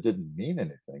playing, but it didn't mean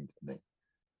anything to me.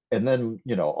 And then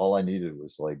all I needed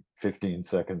was like 15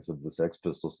 seconds of the Sex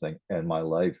Pistols thing, and my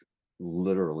life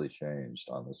literally changed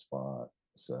on the spot.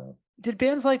 So Did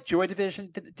bands like Joy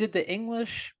Division, did the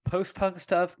English post-punk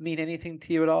stuff mean anything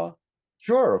to you at all?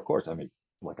 sure, of course. I mean,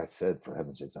 like I said, for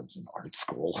heaven's sakes, I was in art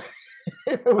school.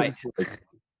 It Right. was like,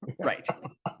 Right.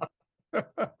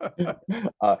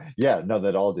 yeah, no,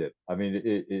 that all did. I mean,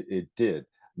 it did.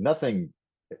 Nothing,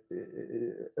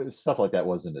 stuff like that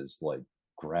wasn't as like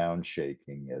ground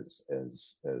shaking as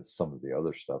some of the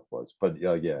other stuff was, but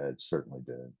yeah, it certainly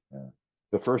did. Yeah.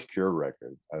 The first Cure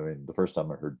record, I mean, the first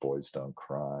time I heard Boys Don't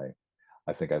Cry,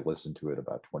 I think I listened to it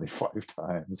about 25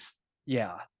 times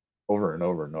Yeah. over and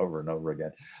over and over and over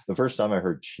again. The first time I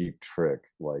heard Cheap Trick,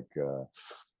 like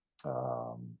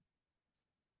um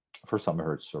first time I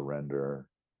heard Surrender,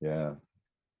 yeah,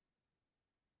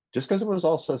 just because it was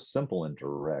all so simple and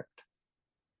direct.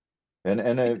 And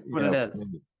It's what it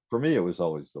for is. me, it was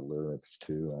always the lyrics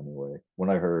too. Anyway, when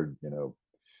I heard,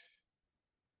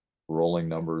 rolling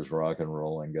numbers, rock and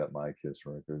roll, and Get My Kiss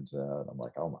records out, I'm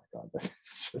like, oh my God,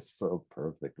 that's just so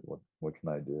perfect. What can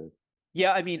I do?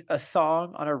 Yeah, I mean, a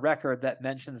song on a record that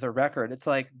mentions a record, it's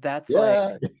like that's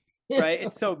like Yeah, right.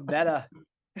 It's so meta.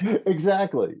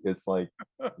 exactly. It's like,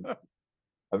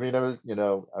 I mean, I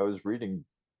was reading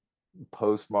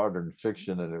postmodern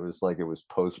fiction, and it was like it was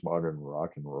postmodern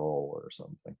rock and roll or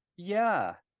something.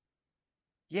 Yeah.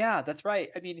 Yeah, that's right.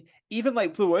 I mean, even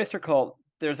like Blue Oyster Cult,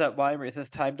 there's that line where it says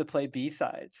time to play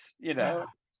B-sides,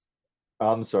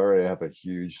 I'm sorry, I have a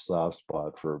huge soft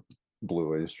spot for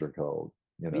Blue Oyster Cult.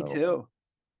 Me too.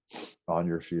 On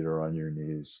your feet or on your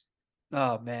knees.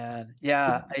 Oh man.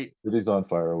 Yeah, City's on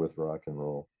fire with rock and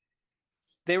roll.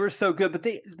 they were so good, but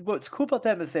what's cool about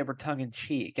them is they were tongue in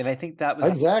cheek, and I think that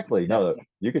was Exactly. No, that's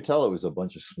you could tell it was a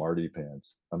bunch of smarty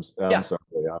pants. I'm yeah, sorry.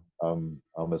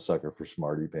 I'm a sucker for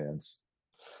smarty pants.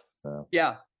 So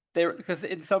yeah. They were because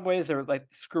in some ways they're like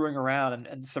screwing around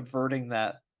and subverting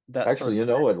that sort actually, of you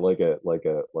know what? Like a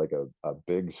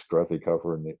big scruffy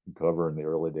cover in the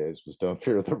early days was "Don't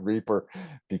Fear the Reaper,"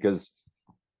 because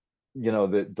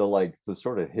the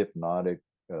sort of hypnotic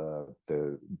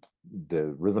the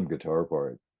rhythm guitar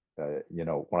part.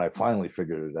 When I finally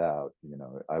figured it out,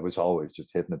 I was always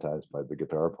just hypnotized by the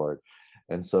guitar part,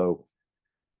 and so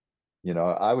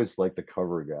I was like the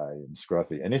cover guy in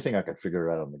Scruffy. Anything I could figure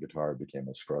out on the guitar became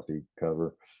a Scruffy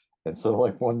cover. And so,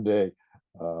 like, one day,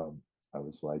 I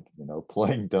was like,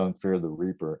 playing "Don't Fear the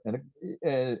Reaper," and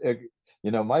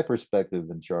my perspective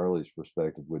and Charlie's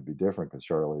perspective would be different, because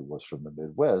Charlie was from the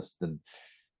Midwest, and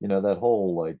that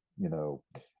whole, like,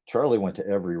 Charlie went to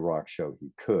every rock show he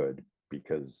could,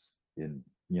 because in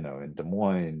Des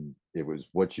Moines it was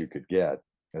what you could get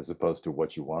as opposed to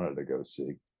what you wanted to go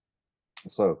see.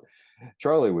 So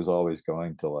Charlie was always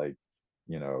going to, like,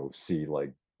 see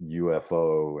like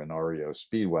UFO and REO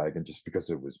Speedwagon, just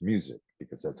because it was music,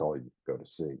 because that's all you go to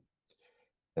see.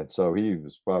 And so he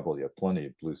was probably at plenty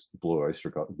of Blue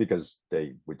Oyster Cult, because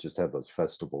they would just have those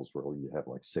festivals where you have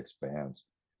like 6 bands.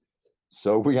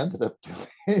 So we ended up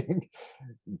doing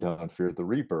 "Don't Fear the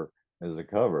Reaper" as a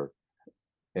cover.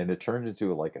 and it turned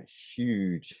into like a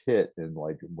huge hit. And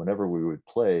like whenever we would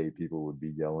play, people would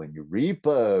be yelling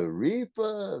 "Reaper,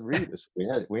 Reaper, Reaper."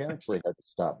 So we actually had to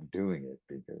stop doing it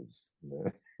because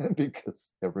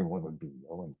because everyone would be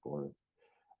yelling for it.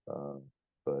 Uh,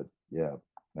 but yeah,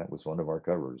 that was one of our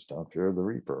covers. "Don't Fear the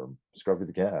Reaper," Scruffy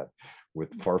the Cat,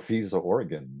 with Farfisa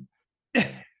Oregon.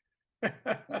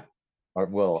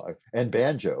 And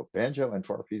banjo and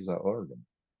Farfisa Oregon.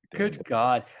 Good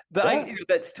God. But Yeah.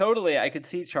 that's totally, I could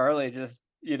see Charlie just,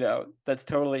 that's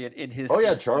totally in his Oh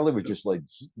yeah, speech. Charlie would just like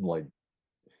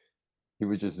he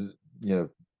would just you know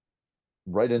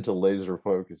right into laser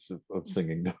focus of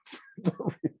singing the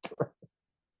Reaper.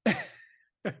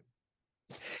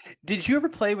 Did you ever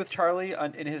play with Charlie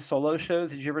in his solo shows?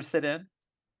 Did you ever sit in?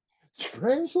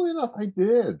 Strangely enough, I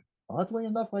did. Oddly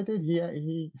enough, I did.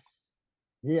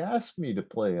 He asked me to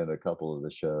play in a couple of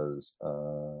the shows.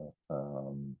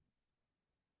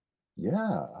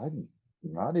 Yeah, I'm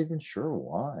not even sure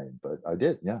why, but I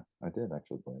did. Yeah, I did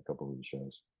actually play a couple of the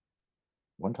shows.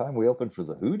 One time we opened for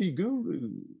the Hootie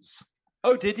Gurus.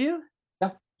 Oh, did you?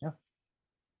 Yeah, yeah.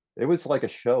 It was like a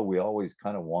show we always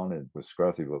kind of wanted with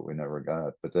Scruffy, but we never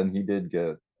got. But then he did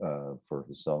get for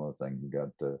his solo thing, he got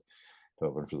to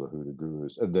open for the Hootie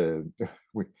Gurus. And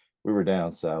we were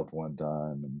down south one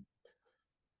time and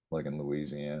like in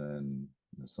Louisiana, and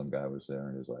some guy was there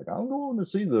and he was like, "I'm going to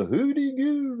see the Hootie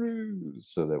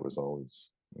Gurus." So that was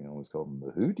always, we always called them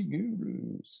the Hootie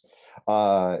Gurus.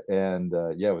 And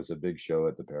yeah, it was a big show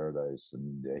at the Paradise,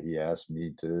 and he asked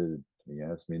me to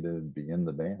be in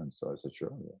the band. So I said,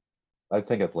 sure. Yeah. I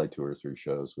think I played 2 or 3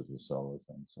 shows with his solo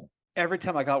thing. So Every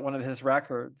time I got one of his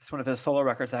records, one of his solo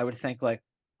records, I would think like,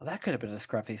 well, that could have been a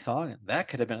Scruffy song, and that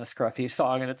could have been a Scruffy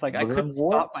song. And it's like some I of them couldn't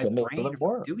were. stop my Some of brain them from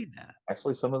were. doing that.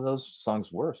 Actually, some of those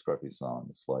songs were Scruffy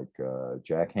songs. Like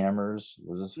Jackhammers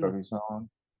was a Mm. Scruffy song.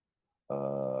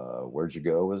 Where'd You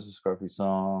Go was a Scruffy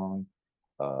song.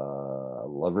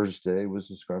 Lover's Day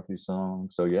was a Scruffy song.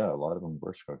 So yeah, a lot of them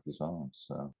were Scruffy songs.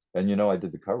 So, and I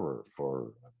did the cover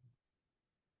for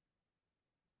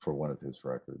one of his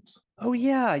records. Oh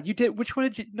yeah, you did. Which one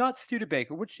did you? Not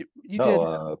Studebaker. Which you did?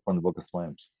 No, from the Book of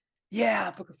Flames.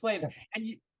 Yeah, Book of Flames. Yeah. And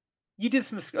you did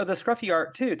some of the Scruffy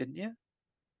art too, didn't you?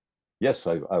 Yes,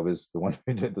 I was the one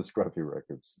who did the Scruffy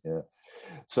records. Yeah.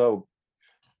 So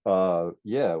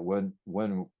yeah, when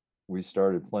we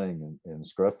started playing in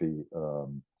Scruffy,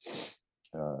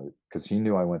 because he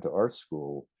knew I went to art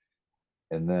school,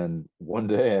 and then one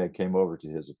day I came over to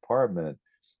his apartment,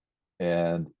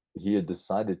 and he had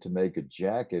decided to make a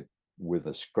jacket with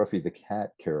a Scruffy the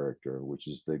Cat character, which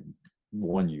is the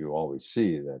one you always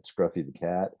see, that Scruffy the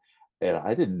Cat. And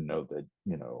I didn't know that,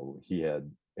 he had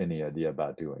any idea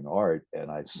about doing art. And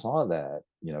I saw that,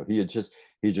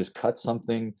 he just cut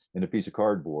something in a piece of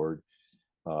cardboard,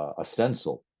 a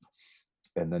stencil,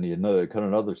 and then he had cut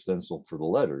another stencil for the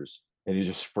letters, and he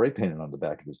just spray painted on the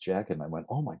back of his jacket. And I went,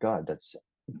 "Oh my God, that's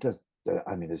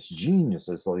I mean, it's genius.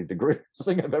 It's like the greatest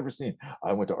thing I've ever seen."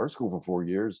 I went to art school for 4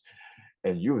 years,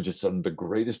 and you have just done the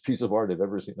greatest piece of art I've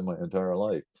ever seen in my entire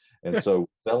life. And so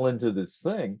fell into this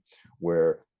thing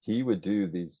where he would do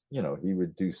these, he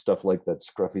would do stuff like that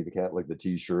Scruffy the Cat, like the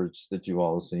T-shirts that you've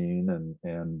all seen,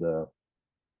 and a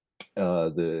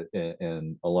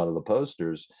lot of the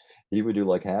posters. He would do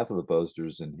like half of the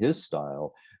posters in his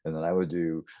style, and then I would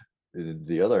do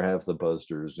the other half of the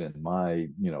posters in my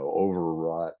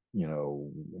overwrought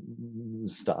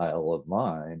style of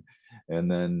mine. And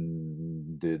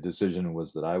then the decision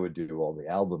was that I would do all the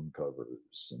album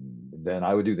covers, and then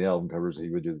I would do the album covers, he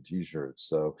would do the T-shirts.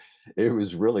 So it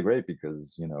was really great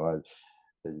because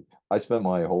I spent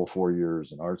my whole 4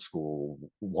 years in art school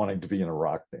wanting to be in a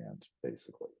rock band,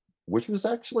 basically, which was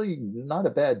actually not a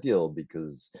bad deal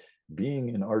because being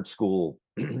in art school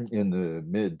in the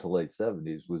mid to late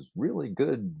 70s was really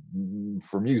good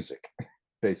for music,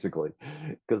 basically,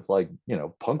 because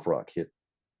punk rock hit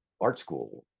art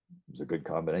school. It was a good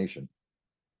combination.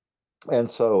 And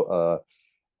so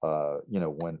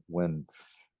when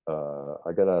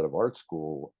I got out of art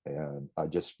school, and I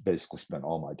just basically spent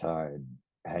all my time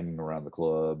hanging around the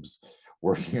clubs,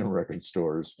 working in record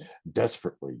stores,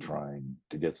 desperately trying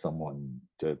to get someone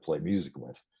to play music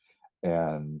with.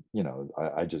 And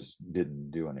I just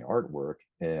didn't do any artwork.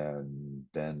 And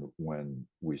then when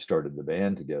we started the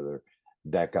band together,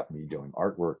 that got me doing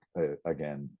artwork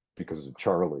again, because of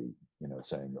Charlie,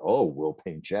 saying, "Oh, we'll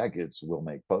paint jackets, we'll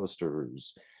make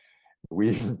posters." We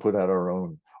even put out our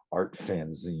own art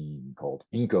fanzine called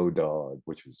Inko Dog,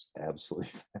 which was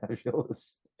absolutely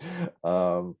fabulous.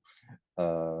 Um,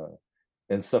 uh,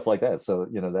 and stuff like that. So,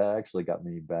 that actually got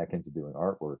me back into doing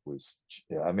artwork. Was,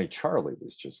 I mean, Charlie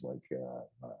was just like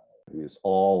It was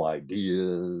all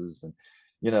ideas, and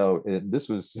this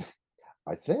was,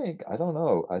 I don't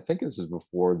know, I think this is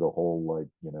before the whole, like,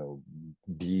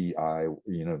 DI,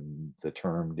 the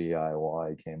term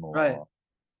DIY came Right. along,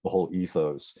 the whole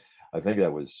ethos. I think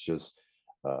that was just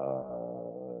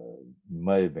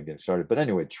might have been getting started. But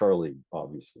anyway, Charlie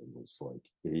obviously was like,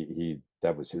 he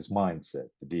that was his mindset,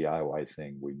 the DIY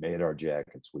thing. We made our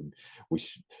jackets, we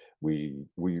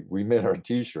made our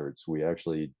t-shirts, we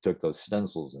actually took those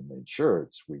stencils and made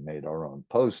shirts, we made our own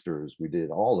posters, we did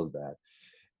all of that.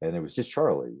 And it was just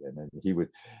Charlie. And then he would,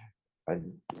 we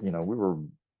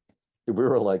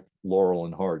were like Laurel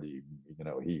and Hardy.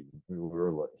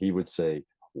 He would say,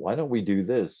 why don't we do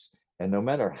this? And no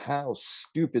matter how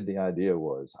stupid the idea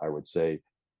was, I would say,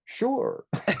 sure.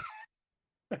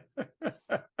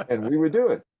 And we would do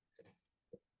it.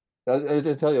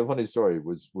 I'll tell you a funny story.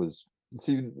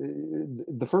 See,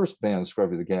 the first band,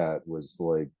 Scruffy the Cat, was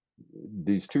like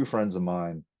these two friends of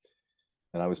mine,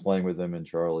 and I was playing with them, and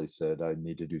Charlie said, I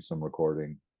need to do some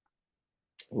recording.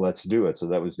 Let's do it. So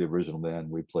that was the original band.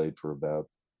 We played for about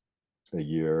a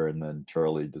year, and then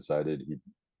Charlie decided he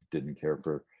didn't care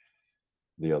for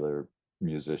the other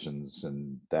musicians,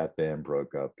 and that band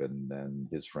broke up, and then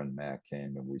his friend Mac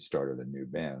came, and we started a new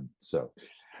band. So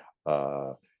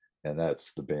and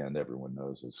that's the band everyone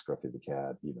knows as Scruffy the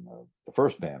Cat, even though the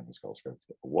first band was called Scruffy.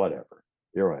 Whatever,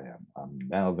 here I am, I'm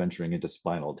now venturing into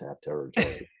Spinal Tap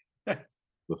territory.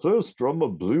 The first drummer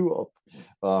blew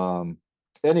up.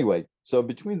 Anyway, so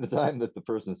between the time that the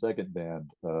first and second band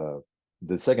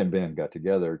got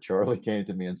together, Charlie came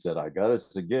to me and said, I got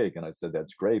us a gig. And I said,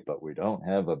 that's great, but we don't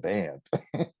have a band.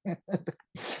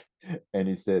 And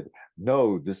he said,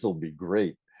 no, this will be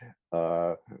great.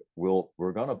 We're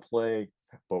going to play,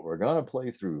 but we're going to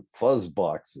play through fuzz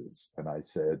boxes. And I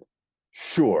said,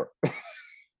 sure.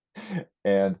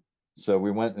 And so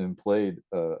we went and played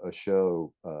a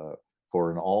show for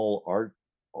an all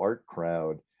art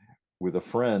crowd with a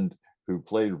friend who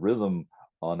played rhythm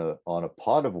on a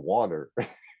pot of water,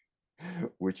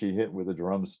 which he hit with a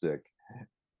drumstick.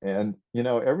 And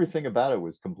everything about it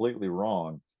was completely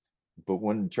wrong. But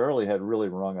when Charlie had really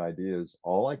wrong ideas,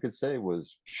 all I could say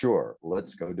was, sure,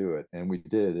 let's go do it. And we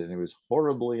did. And it was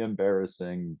horribly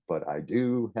embarrassing, but I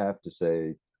do have to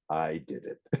say I did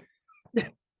it.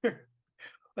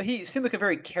 Well, he seemed like a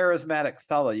very charismatic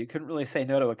fellow. You couldn't really say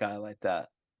no to a guy like that.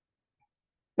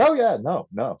 Oh yeah, no.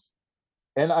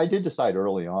 And I did decide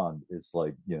early on, it's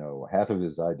like, half of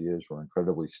his ideas were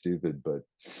incredibly stupid, but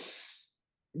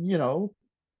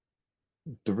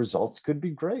the results could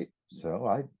be great. So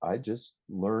I just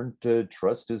learned to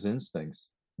trust his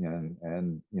instincts.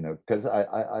 And because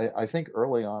I think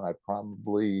early on I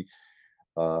probably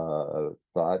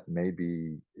thought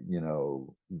maybe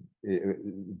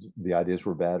the ideas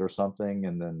were bad or something,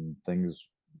 and then things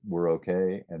were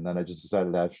okay, and then I just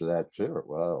decided after that, sure,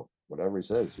 well, whatever he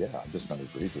says, yeah, I'm just going to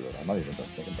agree to it. I'm not even going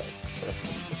to think about it. So.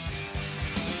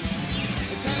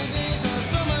 The tiny days are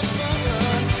so much fun.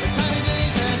 The tiny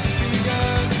days have just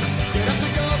begun. Get up to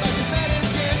go back to bed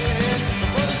again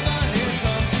before the sun here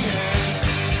comes the end.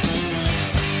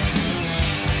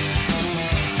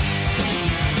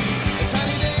 The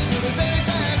tiny days with a very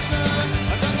fast sun.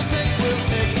 A double take will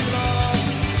take too long.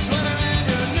 Your sweater and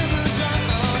your new boots are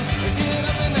on. Get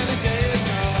up and then the day is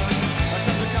gone. A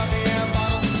cup of coffee and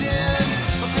bottles of gin.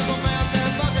 A couple pounds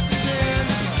and buckets of sin.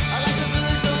 I like the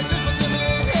lyrics so I just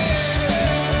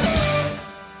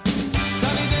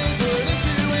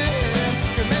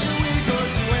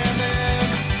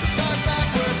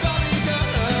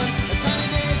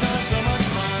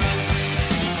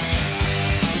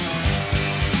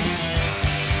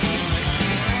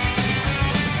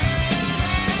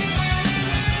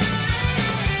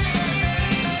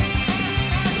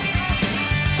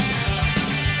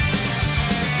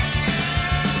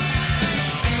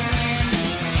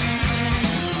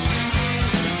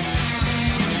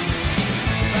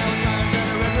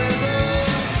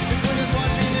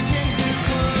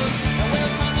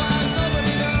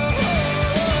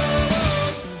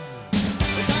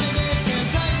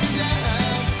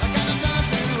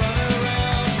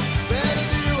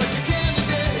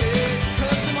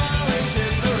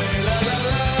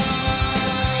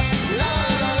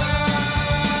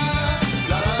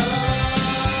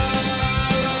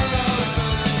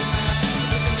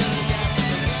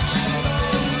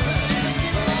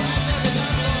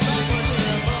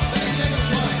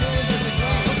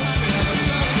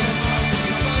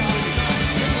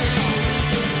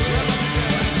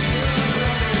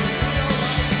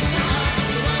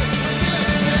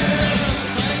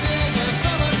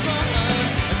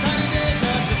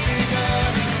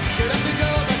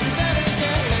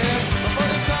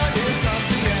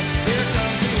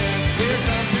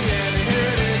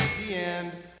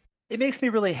makes me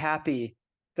really happy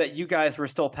that you guys were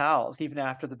still pals even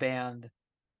after the band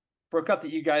broke up.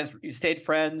 That you stayed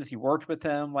friends, you worked with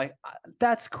them. Like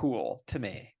that's cool to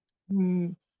me.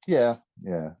 Yeah,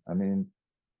 yeah. I mean,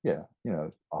 yeah,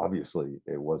 obviously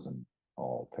it wasn't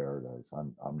all paradise.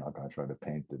 I'm not going to try to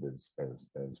paint it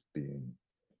as being,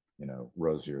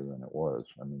 rosier than it was.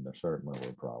 I mean, there certainly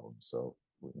were problems. So,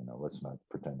 let's not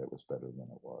pretend it was better than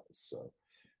it was. So,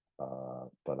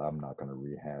 but I'm not going to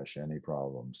rehash any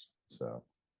problems. So,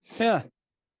 Yeah.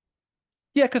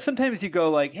 Yeah, because sometimes you go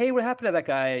like, "Hey, what happened to that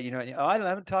guy?" I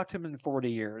haven't talked to him in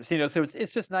 40 years. So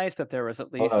it's just nice that there was at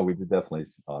oh no, least we did definitely,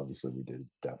 obviously, we did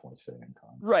definitely stay in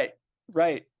contact. right,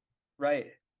 right, right.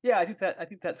 Yeah, I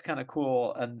think that's kind of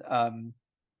cool, and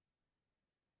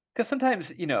because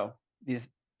sometimes these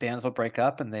bands will break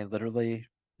up and they literally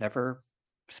never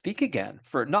speak again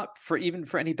for not for even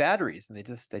for any bad reason.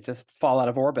 They just fall out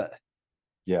of orbit.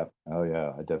 Yeah. Oh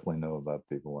yeah, I definitely know about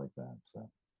people like that. So.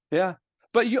 Yeah.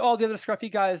 But all the other Scruffy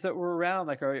guys that were around,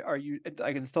 like, are you?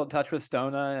 I can still in touch with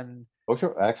Stona and Oh,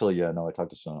 sure. Actually, yeah, no, I talk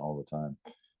to Son all the time.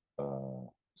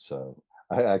 So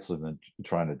I actually been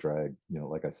trying to drag,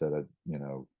 like I said,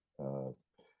 uh,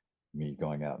 me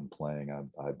going out and playing.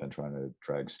 I've been trying to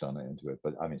drag Stunna into it,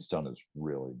 but I mean, Stunna's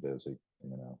really busy,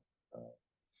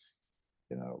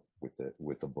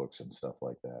 with the books and stuff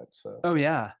like that. So oh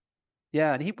yeah,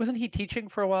 yeah, and he wasn't he teaching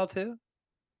for a while too.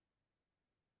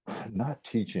 not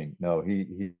teaching. No, he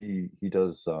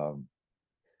does.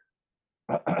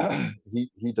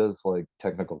 He does like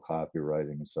technical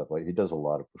copywriting and stuff. Like he does a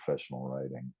lot of professional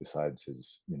writing besides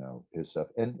his stuff.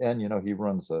 And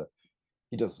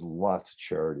he does lots of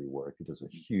charity work. He does a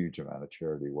huge amount of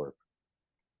charity work.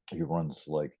 He runs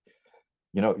like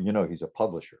he's a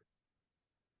publisher.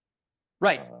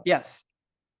 Right. Uh, Yes.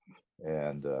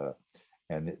 and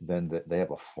then they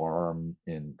have a farm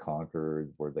in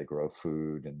Concord where they grow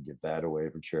food and give that away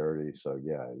for charity. So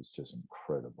yeah, it's just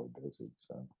incredibly busy.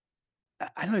 So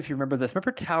I don't know if you remember this.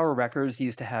 Remember Tower Records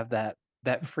used to have that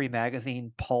free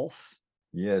magazine Pulse?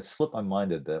 yeah, it slipped my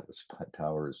mind that was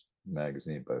Towers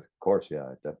magazine, but of course, yeah,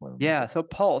 I definitely remember Yeah, that. so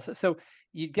Pulse. So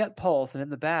you'd get Pulse, and in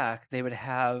the back they would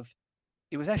have.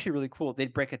 It was actually really cool.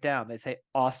 They'd break it down. They'd say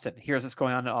Austin, here's what's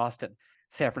going on in Austin.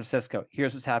 San Francisco,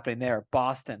 here's what's happening there.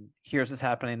 Boston, here's what's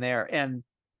happening there. And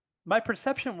my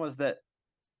perception was that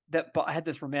I had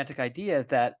this romantic idea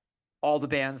that all the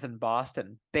bands in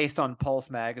Boston, based on Pulse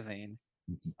magazine,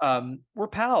 were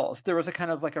pals. There was a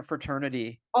kind of like a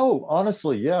fraternity. Oh,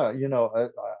 honestly, yeah,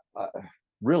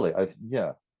 really,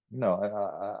 yeah,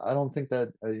 I don't think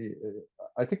that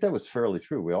I think that was fairly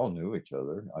true. We all knew each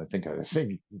other. I think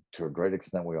to a great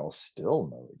extent we all still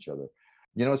know each other.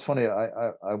 It's funny.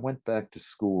 I went back to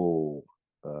school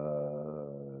 5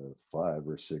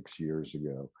 or 6 years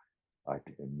ago.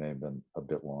 It may have been a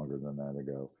bit longer than that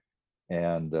ago,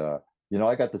 and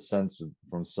I got the sense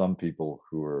from some people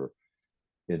who are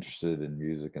interested in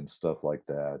music and stuff like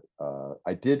that.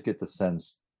 I did get the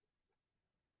sense,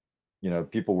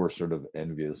 people were sort of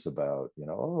envious about,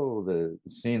 oh, the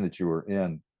scene that you were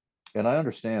in. And I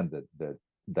understand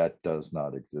that does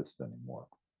not exist anymore.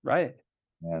 Right.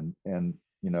 And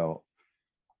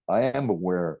I am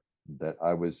aware that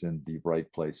I was in the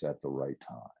right place at the right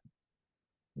time.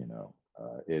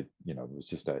 It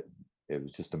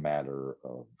was just a matter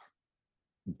of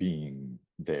being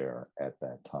there at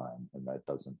that time, and that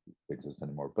doesn't exist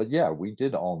anymore. But yeah, we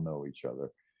did all know each other.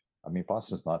 I mean,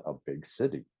 Boston's not a big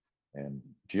city, and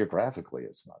geographically,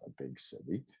 it's not a big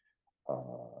city.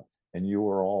 Uh, and you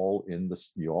all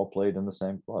played in the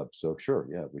same club. So sure,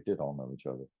 yeah, we did all know each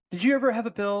other. Did you ever have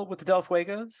a bill with the Del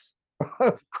Fuegos?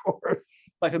 Of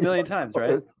course. Like a Yeah, million of times,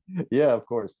 right? course. Yeah, of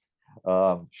course.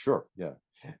 Sure, yeah.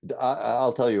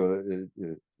 I'll tell you,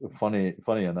 funny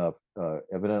enough,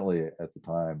 evidently at the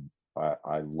time,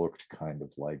 I looked kind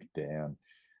of like Dan,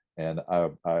 and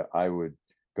I would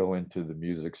go into the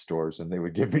music stores and they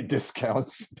would give me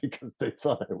discounts because they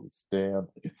thought I was Dan.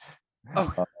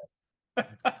 Oh,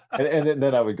 And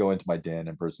then I would go into my Dan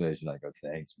impersonation. I go,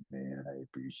 "Thanks, man, I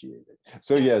appreciate it."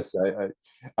 So yes,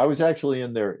 I was actually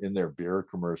in their beer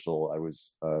commercial. I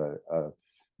was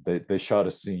they shot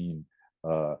a scene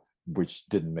which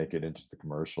didn't make it into the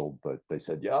commercial, but they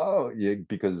said, "Yeah, oh, yeah,"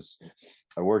 because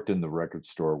I worked in the record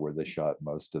store where they shot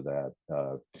most of that.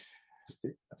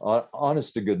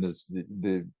 Honest to goodness,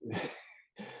 the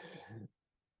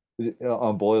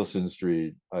on Boylston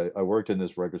Street, I worked in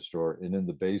this record store, and in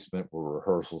the basement were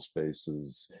rehearsal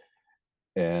spaces.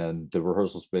 And the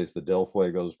rehearsal space, the Del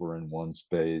Fuegos were in one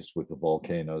space with the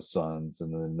Volcano Suns,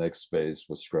 and then the next space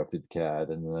was Scruffy the Cat,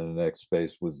 and then the next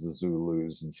space was the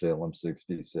Zulus and Salem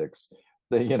 66.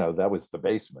 That was the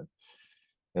basement.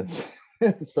 And so,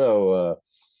 So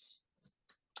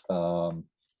um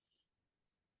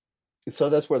so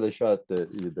that's where they shot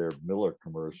their Miller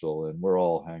commercial, and we're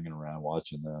all hanging around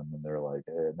watching them, and they're like,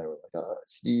 and they were like,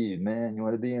 Steve, man, you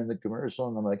want to be in the commercial?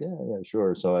 And I'm like, yeah, yeah,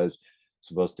 sure. So I was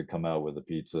supposed to come out with a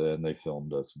pizza, and they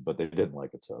filmed us, but they didn't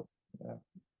like it, so yeah,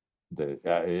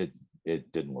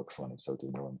 it didn't look funny, so it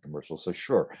didn't go in the commercial. So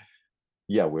sure,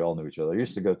 yeah, we all knew each other. I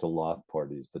used to go to loft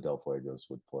parties. The Del Fuegos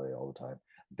would play all the time.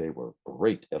 They were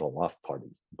great at a loft party,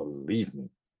 believe me.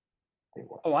 They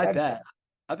were Oh, I fantastic. bet.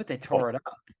 I bet they Oh, tore it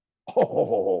up.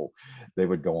 oh, they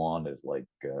would go on at like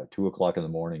 2 o'clock in the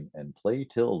morning and play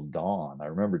till dawn. I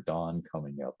remember dawn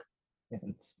coming up.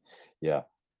 And yeah,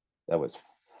 that was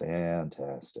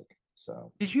fantastic.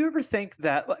 So Did you ever think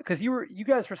that, because you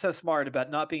guys were so smart about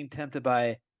not being tempted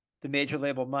by the major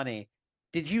label money,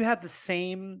 did you have the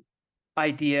same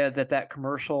idea that that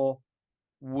commercial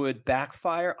would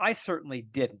backfire? I certainly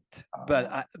didn't,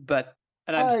 uh,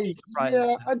 and I'm still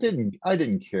surprised. I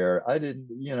didn't care. I didn't,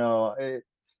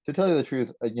 to tell you the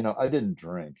truth, I didn't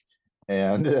drink.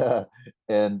 And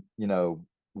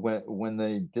when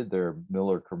they did their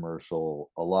Miller commercial,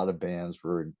 a lot of bands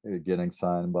were getting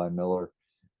signed by Miller.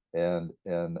 And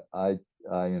I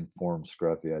informed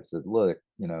Scruffy. I said, look,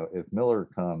 if Miller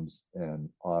comes and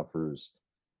offers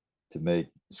to make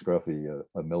Scruffy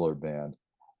a Miller band,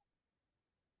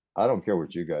 I don't care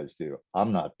what you guys do.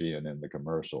 I'm not being in the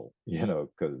commercial,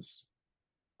 because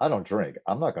I don't drink.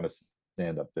 I'm not going to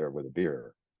stand up there with a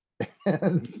beer.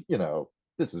 And,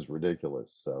 this is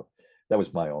ridiculous. So that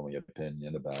was my only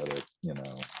opinion about it.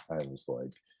 I was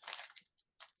like,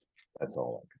 that's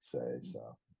all I could say.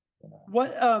 So,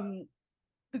 What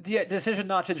the decision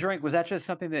not to drink, was that just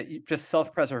something that you just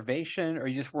self-preservation, or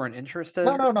you just weren't interested?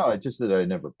 no. I just that I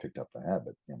never picked up the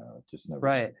habit.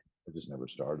 Right. It just never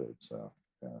started. So,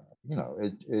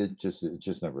 it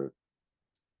just never.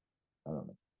 I don't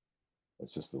know.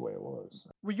 It's just the way it was.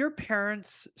 Were your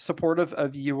parents supportive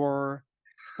of your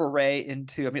foray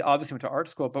into, I mean, obviously went to art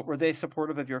school, but were they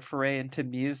supportive of your foray into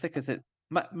music? Is it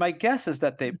my guess is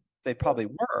that they probably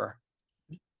were.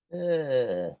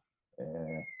 Eh,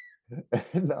 eh.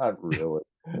 Not really.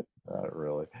 Not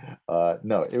really.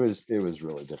 No, it was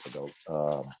really difficult.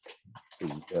 Uh,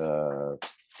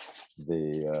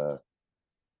 the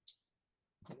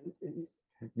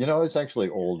it's actually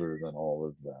older than all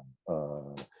of them.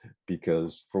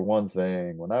 Because for one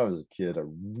thing, when I was a kid, I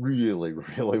really,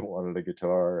 really wanted a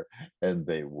guitar, and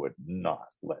they would not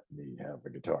let me have a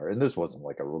guitar. And this wasn't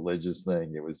like a religious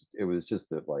thing. It was just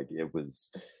that, like,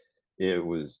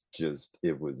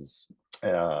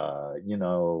 uh, you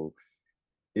know,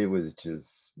 it was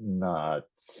just not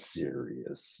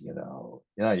serious.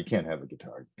 You can't have a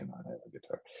guitar. You cannot have a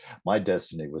guitar. My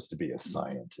destiny was to be a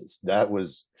scientist. That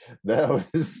was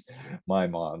my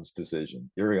mom's decision.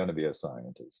 You're going to be a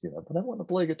scientist, but I want to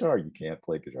play guitar. You can't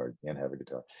play guitar. You can't have a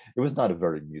guitar. It was not a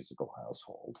very musical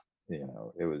household.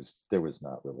 There was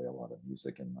not really a lot of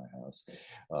music in my house.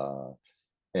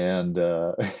 And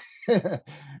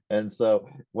and so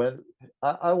when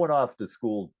I went off to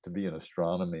school to be an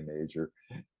astronomy major,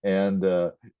 and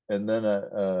then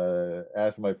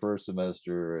after my first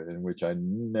semester, in which I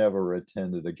never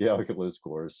attended a calculus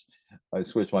course, I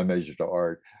switched my major to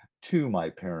art, to my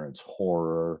parents'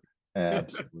 horror,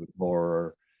 absolute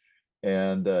horror.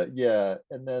 And yeah,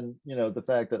 and then the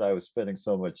fact that I was spending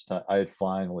so much time, I had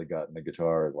finally gotten a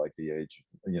guitar at like the age,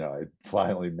 I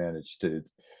finally managed to.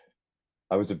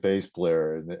 I was a bass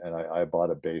player, and I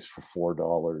bought a bass for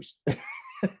 $4.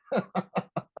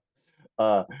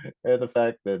 uh, and the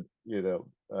fact that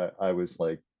I was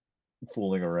like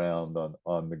fooling around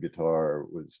on the guitar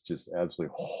was just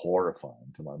absolutely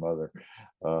horrifying to my mother.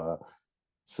 Uh,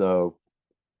 so,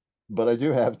 but I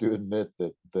do have to admit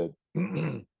that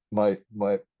my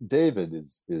David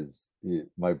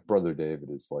my brother David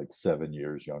is like 7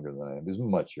 years younger than I am. He's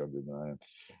much younger than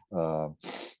I am.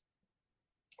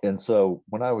 And so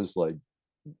when I was like,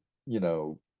 you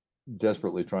know,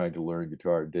 desperately trying to learn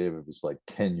guitar, David was like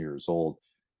 10 years old,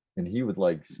 and he would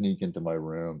like sneak into my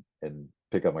room and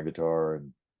pick up my guitar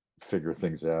and figure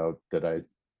things out that I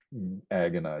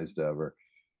agonized over.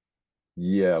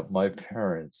 Yeah, my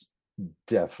parents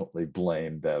definitely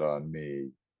blamed that on me.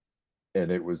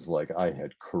 And it was like I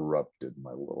had corrupted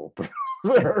my little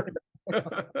brother.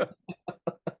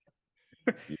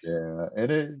 Yeah,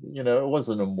 and it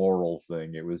wasn't a moral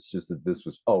thing. It was just that this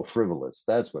was, frivolous.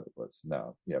 That's what it was.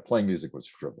 No, yeah, playing music was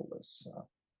frivolous.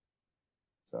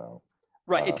 So,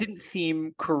 Right. It uh, didn't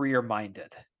seem career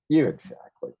minded. yeah,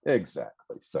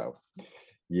 exactly. So,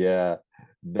 yeah,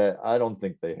 that I don't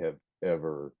think they have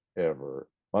ever.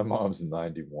 My mom's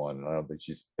 91, and I don't think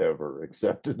she's ever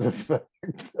accepted the fact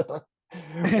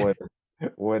went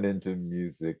went into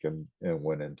music and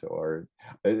went into art.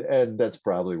 And that's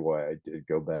probably why I did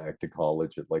go back to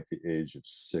college at like the age of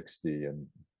 60 and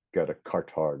got a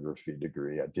cartography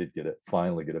degree. I did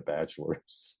finally get a bachelor of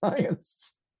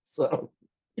science. So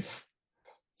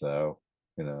it's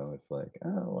like,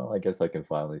 oh well, I guess I can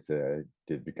finally say I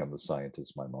did become the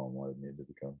scientist my mom wanted me to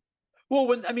become. Well,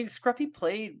 Scruffy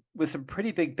played with some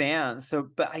pretty big bands, so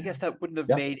but I guess that wouldn't have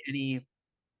Yeah. made any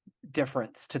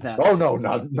difference to them. Oh no,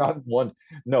 not one.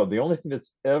 No, the only thing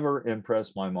that's ever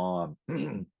impressed my mom,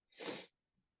 no,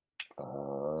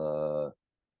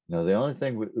 the only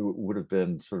thing would have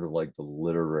been sort of like the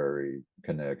literary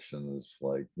connections,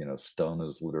 like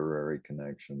Stoner's literary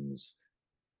connections,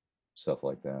 stuff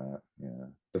like that. Yeah,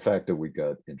 the fact that we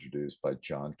got introduced by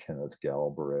John Kenneth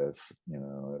Galbraith,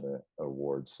 at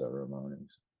award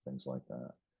ceremonies, things like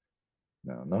that.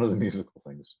 No, none of the musical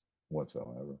things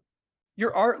whatsoever.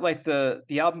 Your art, like the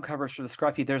album covers for the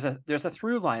Scruffy, there's a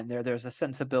through line there. There's a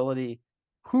sensibility.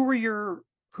 Who were your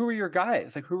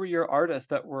guys? Like who were your artists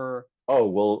that were?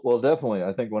 Oh, well, definitely.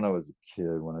 I think when I was a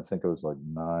kid, when I think I was like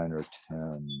 9 or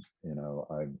 10,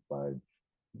 I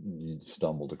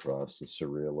stumbled across the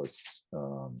surrealists.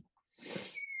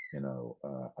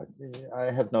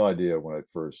 I have no idea when I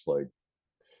first like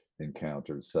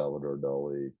encountered Salvador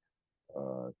Dali,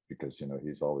 because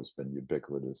he's always been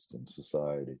ubiquitous in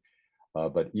society.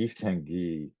 But Yves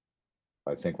Tanguy,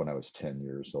 I think when I was 10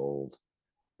 years old,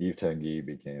 Yves Tanguy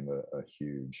became a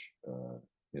huge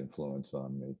influence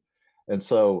on me. And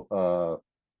so,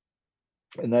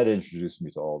 and that introduced me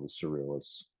to all the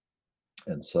surrealists.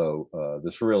 And so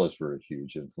the surrealists were a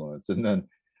huge influence. And then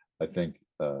I think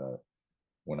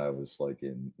when I was like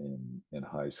in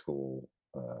high school,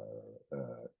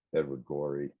 Edward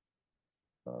Gorey,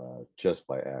 just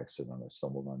by accident, I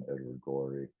stumbled on Edward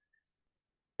Gorey.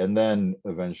 And then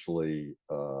eventually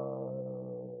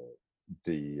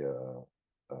the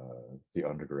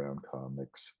underground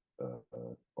comics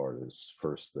artists,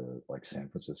 first the like San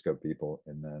Francisco people,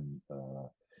 and then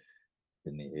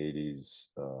in the 80s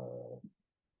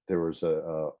there was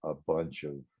a bunch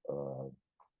of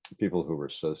people who were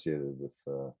associated with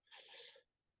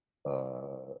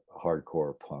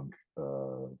hardcore punk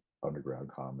underground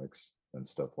comics and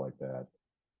stuff like that.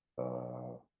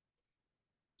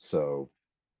 So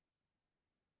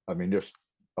I mean, there's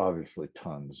obviously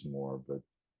tons more, but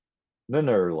then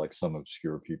there are like some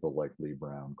obscure people like Lee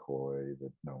Brown Coy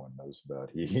that no one knows about.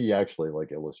 He actually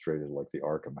like illustrated like the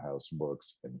Arkham House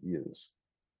books, and he is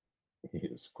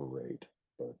great.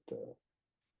 But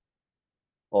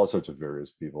all sorts of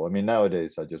various people. I mean,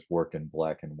 nowadays I just work in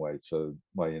black and white, so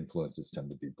my influences tend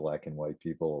to be black and white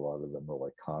people. A lot of them are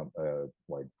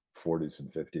like 40s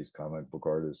and 50s comic book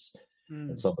artists,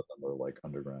 and some of them are like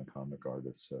underground comic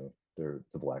artists. So they're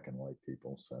the black and white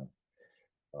people. So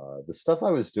the stuff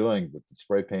I was doing with the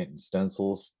spray paint and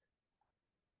stencils,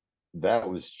 that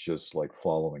was just like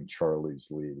following Charlie's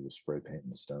lead with spray paint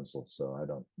and stencils. So I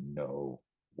don't know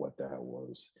what that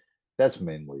was. That's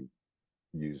mainly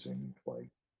using like,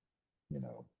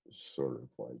 sort of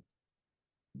like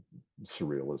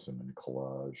surrealism and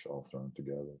collage all thrown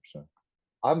together. So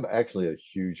I'm actually a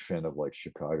huge fan of like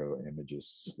Chicago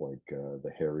imagists, like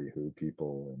the Harry Who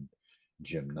people and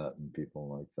Jim Nutt and people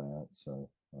like that. So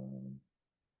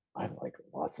I like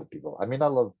lots of people. I mean, I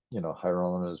love,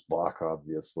 Hieronymus Bach,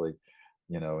 obviously,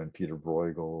 and Peter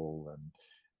Bruegel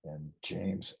and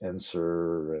James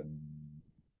Ensor. And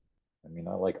I mean,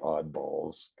 I like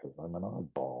oddballs because I'm an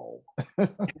oddball.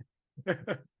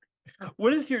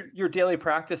 What is your daily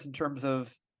practice in terms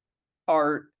of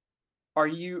art? Are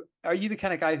you the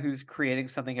kind of guy who's creating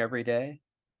something every day?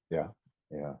 Yeah,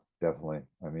 yeah, definitely.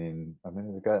 I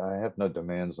guy, I have no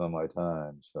demands on my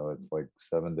time, so it's like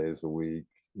 7 days a week,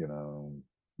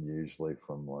 usually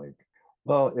from like,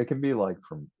 well, it can be like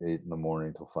from 8 in the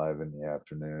morning till 5 in the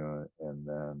afternoon, and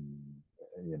then,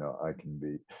 I can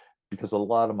be, because a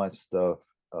lot of my stuff,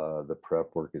 the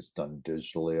prep work is done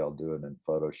digitally. I'll do it in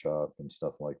Photoshop and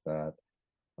stuff like that.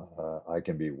 I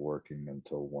can be working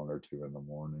until 1 or 2 in the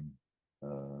morning,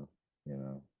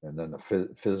 and then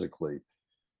physically,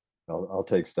 I'll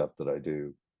take stuff that I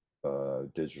do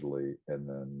digitally, and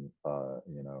then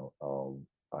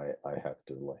I have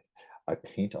to like, I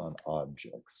paint on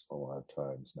objects a lot of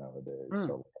times nowadays. Hmm.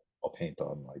 So I'll paint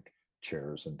on like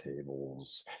chairs and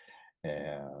tables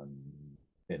and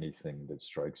anything that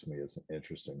strikes me as an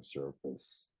interesting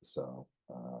surface. So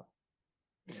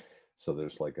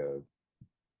there's like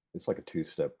it's like a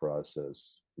two-step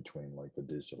process between like the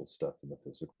digital stuff and the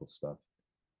physical stuff.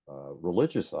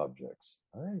 Religious objects,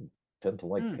 I tend to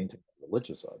like Hmm. painting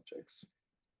religious objects.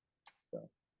 So,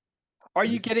 Are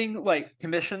you getting like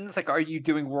commissions? Like, are you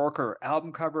doing work or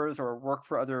album covers or work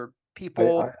for other I,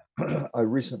 people? I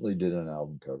recently did an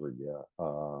album cover. Yeah,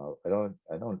 I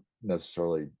don't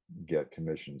necessarily get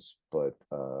commissions, but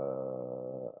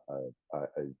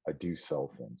I do sell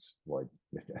things. Like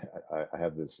I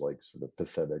have this like sort of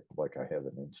pathetic, like I have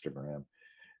an Instagram,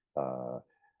 uh,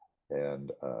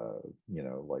 and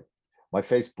like my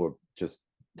Facebook just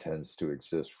tends to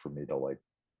exist for me to like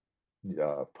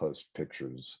post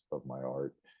pictures of my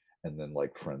art, and then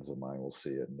like friends of mine will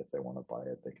see it, and if they want to buy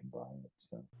it, they can buy it.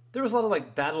 So. There was a lot of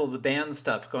like Battle of the Band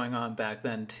stuff going on back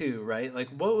then too, right? Like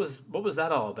what was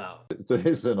that all about?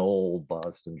 It's an old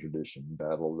Boston tradition,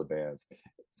 Battle of the Bands.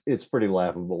 It's pretty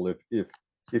laughable if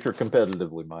you're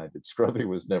competitively minded. Scruffy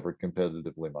was never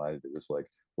competitively minded. It was like,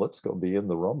 let's go be in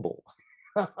the Rumble.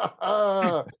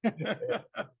 That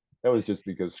was just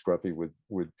because Scruffy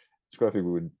would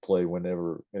play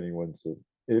whenever anyone said,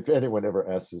 if anyone ever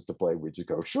asked us to play, we just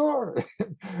go, sure.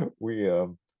 we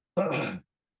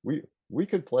we we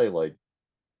could play like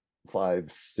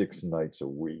 5, 6 nights a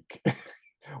week.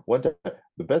 One time,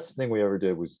 the best thing we ever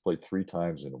did was play 3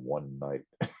 times in one night.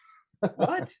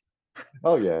 What?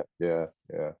 Oh yeah, yeah,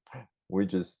 yeah. We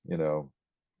just,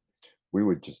 we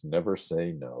would just never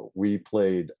say no. We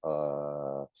played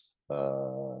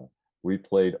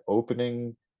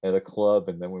opening at a club,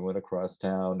 and then we went across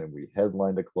town and we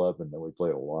headlined a club, and then we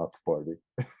played a LARP party.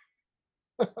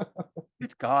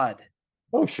 Good God.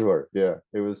 Oh sure, yeah.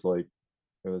 It was like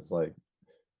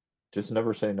just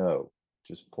never say no.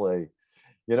 Just play.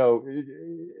 You know,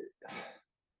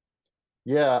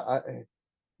 yeah,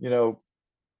 you know,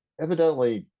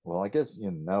 evidently, well, I guess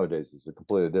nowadays it's a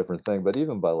completely different thing, but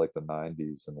even by like the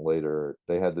 90s and later,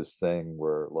 they had this thing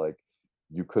where like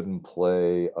you couldn't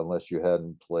play unless you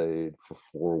hadn't played for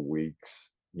 4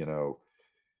 weeks.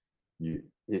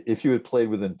 If you had played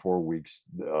within 4 weeks,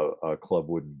 a club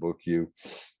wouldn't book you.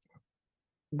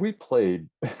 We played.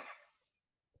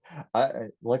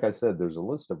 Like I said, there's a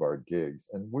list of our gigs,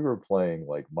 and we were playing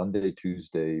like Monday,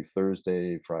 Tuesday,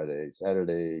 Thursday, Friday,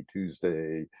 Saturday,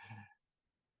 Tuesday.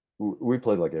 We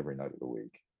played like every night of the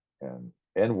week,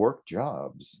 and worked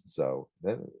jobs. So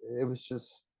it was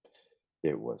just,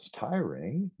 it was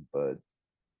tiring, but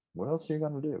what else are you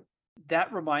gonna do?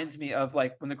 That reminds me of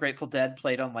like when the Grateful Dead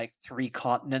played on like 3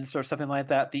 continents or something like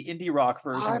that. The indie rock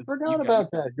version I was you forgot guys.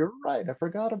 about that. You're right. I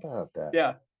forgot about that.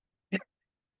 Yeah.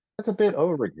 That's a bit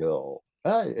overkill.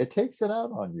 It takes it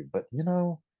out on you, but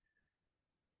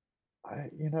I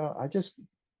just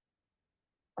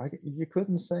you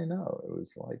couldn't say no. It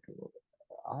was like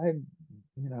I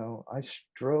I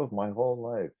strove my whole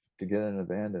life to get in a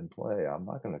band and play. I'm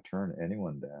not going to turn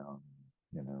anyone down,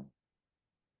 you know.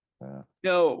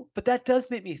 No, but that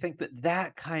does make me think that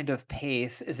that kind of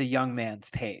pace is a young man's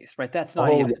pace, right? That's not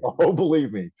Oh, even. oh,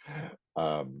 believe me,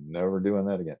 never doing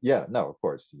that again. Yeah, no, of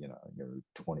course, you're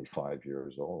 25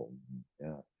 years old.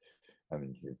 Yeah, I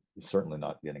mean, you're certainly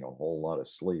not getting a whole lot of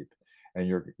sleep, and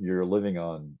you're living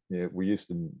on. We used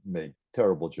to make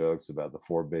terrible jokes about the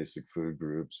four basic food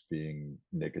groups being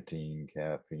nicotine,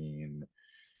 caffeine,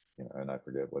 and I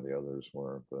forget what the others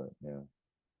were, but yeah,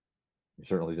 you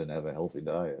certainly didn't have a healthy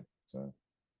diet. So,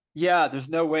 Yeah, there's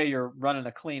no way you're running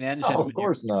a clean no, engine of when you're.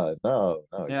 course not. No,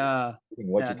 no, you're Yeah, eating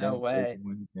what yeah, you no can, way. sleeping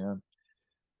when you can.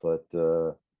 But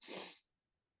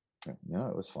yeah,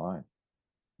 it was fine.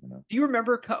 Do you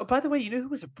remember? By the way, you know who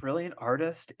was a brilliant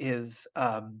artist? Is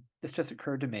this just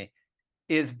occurred to me?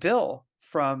 Is Bill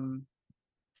Bill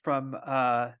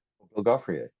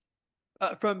Goffrier.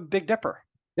 from Big Dipper?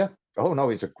 Yeah. Oh no,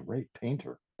 he's a great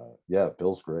painter. Yeah,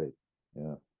 Bill's great.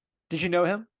 Yeah. Did you know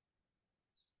him?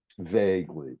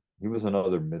 Vaguely. He was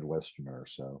another Midwesterner,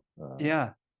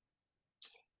 Yeah.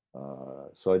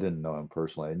 so I didn't know him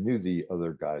personally. I knew the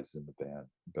other guys in the band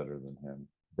better than him.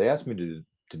 They asked me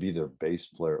to be their bass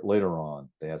player later on.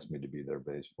 They asked me to be their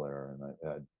bass player,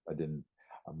 and I didn't.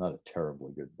 I'm not a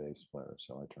terribly good bass player,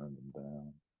 so I turned them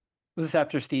down. Was this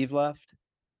after Steve left?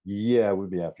 Yeah, it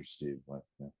would be after Steve left.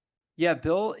 Yeah. Yeah,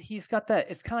 Bill, he's got that.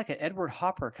 It's kind of like an Edward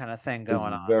Hopper kind of thing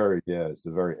going on. It's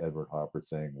a very Edward Hopper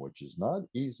thing, which is not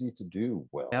easy to do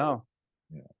well. No,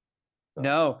 Yeah. So,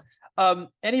 no.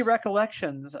 Any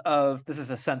recollections of this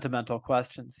is a sentimental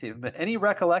question, Stephen, but any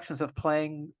recollections of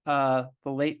playing the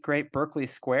late great Berkeley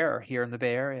Square here in the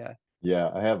Bay Area? yeah,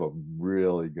 I have a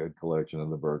really good collection of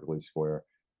the Berkeley Square.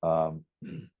 One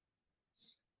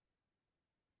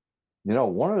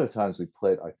of the times we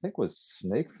played, I think, was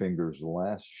Snake Finger's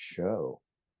last show.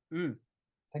 Mm.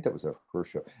 I think that was our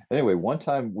first show. Anyway, one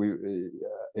time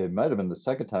it might have been the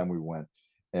second time we went,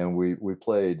 and we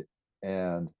played,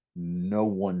 and no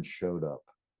one showed up.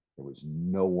 There was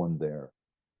no one there,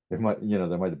 there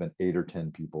might have been 8 or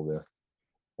 10 people there.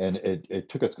 And it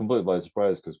took us completely by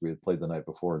surprise because we had played the night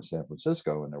before in San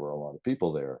Francisco and there were a lot of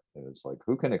people there. And it's like,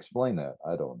 who can explain that?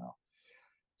 I don't know.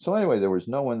 So anyway, there was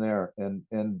no one there.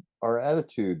 And our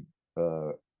attitude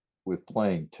with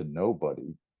playing to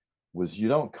nobody was you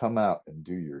don't come out and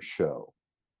do your show.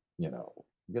 You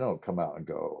don't come out and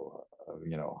go,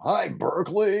 hi,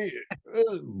 Berkeley,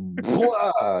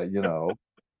 blah,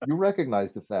 you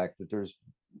recognize the fact that there's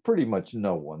pretty much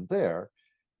no one there.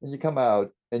 And you come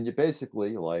out and you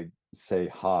basically like say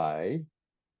hi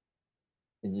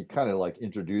and you kind of like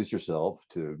introduce yourself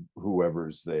to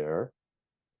whoever's there.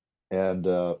 And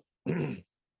I'm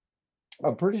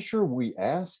pretty sure we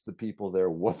asked the people there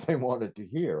what they wanted to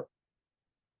hear,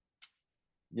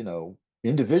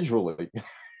 individually.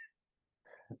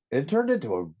 It turned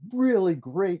into a really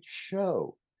great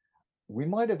show. We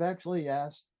might have actually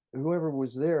asked whoever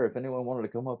was there if anyone wanted to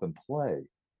come up and play.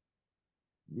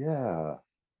 Yeah.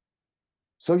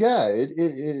 So yeah,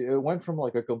 it went from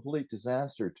like a complete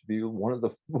disaster to be one of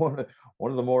the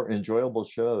more enjoyable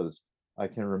shows I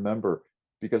can remember,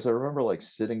 because I remember like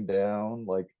sitting down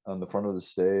like on the front of the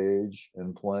stage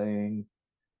and playing.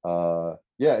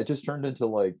 Yeah, it just turned into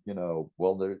like,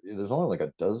 well, there's only like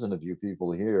a dozen of you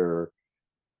people here.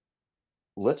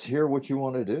 Let's hear what you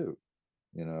want to do.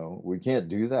 We can't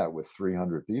do that with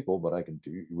 300 people, but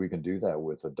we can do that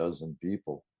with a dozen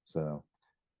people. So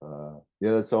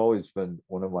yeah, it's always been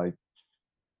one of my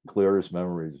clearest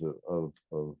memories of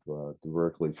the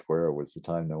Berkeley Square was the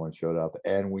time no one showed up,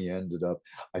 and we ended up.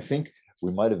 I think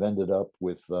we might have ended up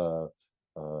with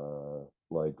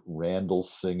like Randall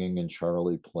singing and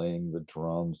Charlie playing the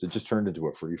drums. It just turned into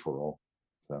a free for all.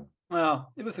 So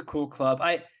Well, it was a cool club.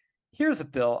 Here's a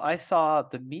bill. I saw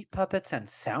the Meat Puppets and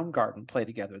Soundgarden play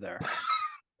together there.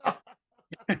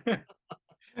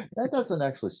 that doesn't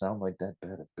actually sound like that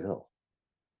bad a bill.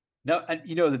 No, and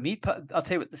I'll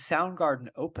tell you what, the Soundgarden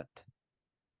opened.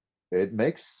 It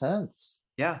makes sense.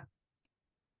 Yeah.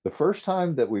 The first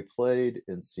time that we played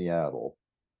in Seattle,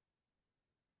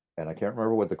 and I can't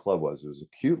remember what the club was. It was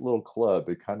a cute little club.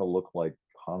 It kind of looked like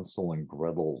Hansel and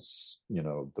Gretel's,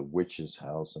 the witch's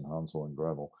house in Hansel and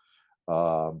Gretel.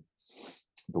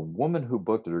 The woman who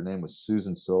booked it, her name was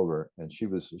Susan Silver, and she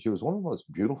was one of the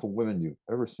most beautiful women you've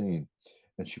ever seen.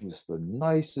 And she was the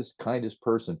nicest, kindest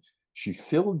person. She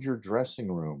filled your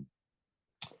dressing room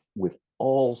with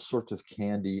all sorts of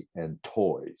candy and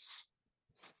toys.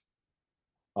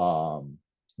 Like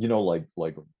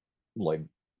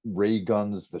ray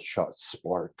guns that shot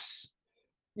sparks,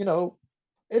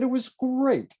 and it was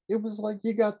great. It was like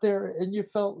you got there and you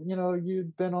felt,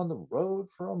 you'd been on the road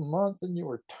for a month and you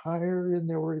were tired, and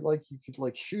there were like, you could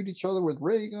like shoot each other with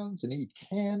ray guns and eat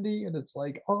candy. And it's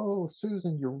like, oh,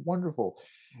 Susan, you're wonderful.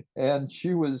 And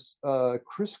she was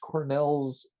Chris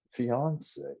Cornell's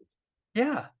fiance.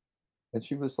 Yeah. And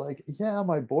she was like, yeah,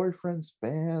 my boyfriend's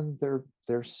band,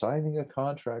 they're signing a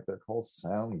contract. They're called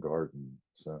Soundgarden.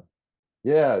 So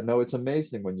yeah, no, it's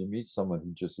amazing when you meet someone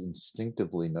who just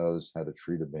instinctively knows how to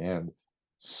treat a band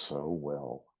so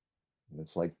well. And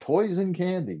it's like toys and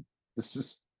candy. This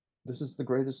is the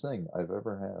greatest thing I've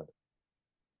ever had.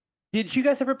 Did you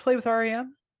guys ever play with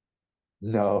REM?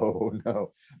 No,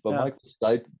 no. But No. Michael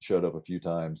Stipe showed up a few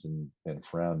times and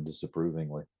frowned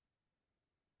disapprovingly.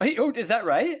 Oh, is that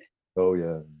right? Oh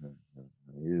yeah.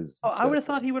 He is. Oh, I would have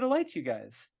thought he would have liked you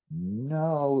guys.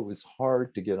 No, it was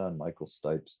hard to get on Michael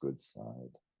Stipe's good side.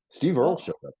 Steve Earle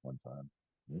showed up one time.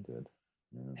 He did.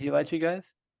 Yeah. He liked you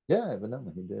guys? Yeah,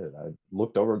 evidently he did. I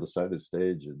looked over the side of the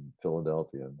stage in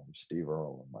Philadelphia and there's Steve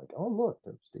Earle. I'm like, oh, look,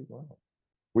 there's Steve Earle.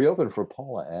 We opened for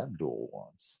Paula Abdul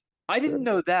once. I didn't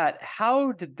know that.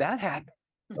 How did that happen?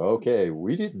 Okay,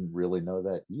 we didn't really know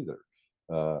that either.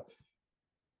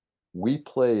 We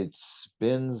played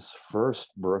Spin's first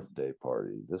birthday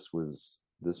party. This was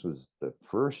the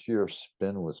first year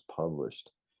Spin was published.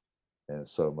 And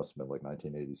so it must have been like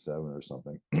 1987 or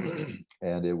something.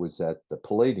 And it was at the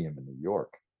Palladium in New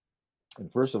York.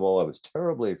 And first of all, I was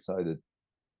terribly excited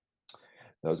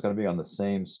that I was going to be on the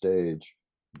same stage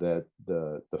that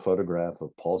the photograph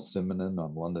of Paul Simonon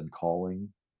on London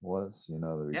Calling was,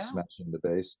 he's smashing the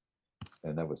bass.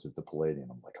 And that was at the Palladium.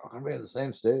 I'm like, I'm going to be on the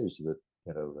same stage that,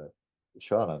 that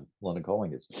shot on London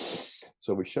Calling is.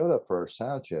 So we showed up for our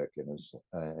sound check,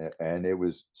 and it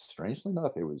was strangely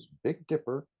enough, it was Big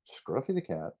Dipper, Scruffy the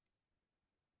Cat,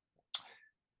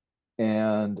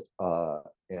 and a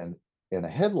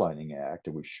headlining act.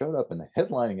 And we showed up, and the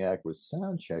headlining act was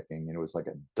sound checking, and it was like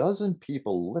a dozen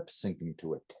people lip syncing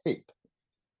to a tape.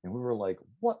 And we were like,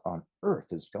 what on earth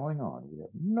is going on? We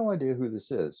have no idea who this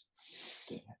is.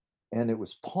 and it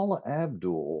was Paula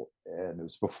Abdul, and it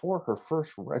was before her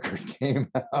first record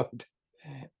came out.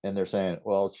 And they're saying,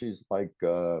 well, she's like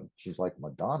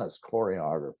Madonna's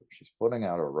choreographer. She's putting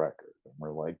out a record. And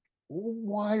we're like,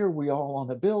 why are we all on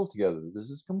a bill together?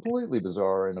 This is completely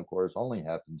bizarre. And of course, only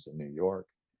happens in New York.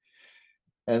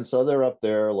 And so they're up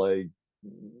there like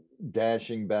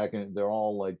dashing back, and they're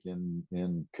all like in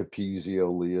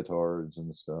Capezio leotards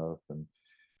and stuff,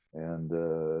 and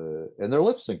they're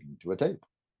lip syncing to a tape,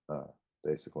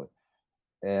 basically.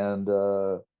 And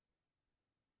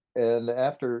and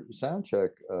after sound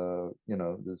check,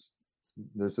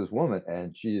 there's this woman,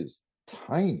 and she is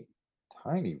tiny,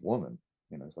 tiny woman.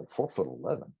 It's like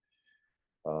 4'11".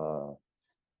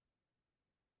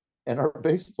 And our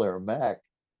bass player Mac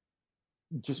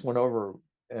just went over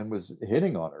and was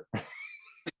hitting on her.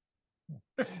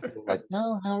 Like,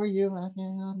 no, how are you?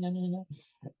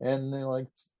 And then like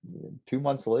 2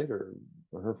 months later,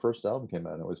 her first album came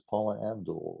out, and it was Paula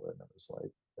Abdul, and it was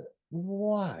like,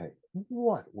 why?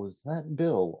 What was that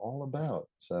bill all about?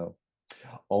 So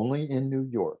only in New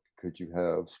York could you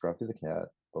have Scruffy the Cat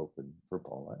open for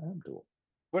Paula Abdul.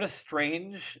 What a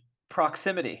strange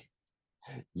proximity.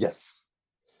 Yes.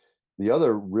 The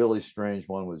other really strange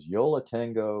one was Yola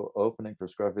Tango opening for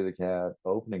Scruffy the Cat,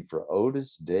 opening for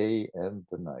Otis Day and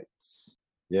the Knights.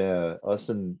 Yeah, us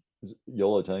and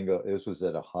Yola Tango, this was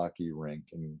at a hockey rink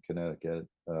in Connecticut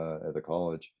at a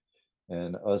college.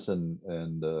 And us and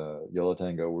Yola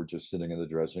Tango were just sitting in the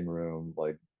dressing room,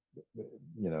 like,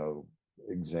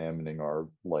 examining our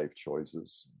life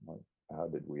choices. Like, how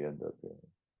did we end up here?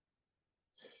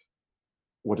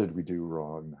 What did we do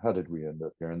wrong? How did we end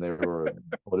up here? And they were,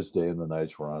 Otis Day and the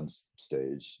Knights were on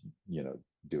stage,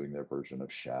 doing their version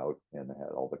of Shout, and they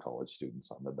had all the college students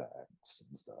on the backs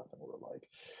and stuff. And we're like,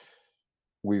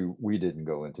 we didn't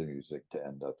go into music to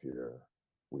end up here.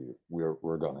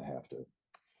 We're going to have to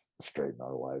straighten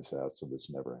our lives out so this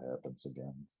never happens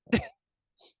again.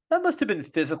 That must have been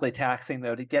physically taxing,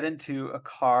 though, to get into a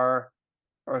car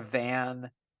or a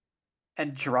van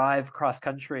and drive cross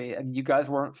country. I mean, you guys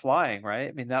weren't flying, right?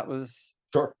 I mean, that was...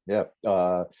 Sure. Yeah.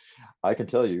 I can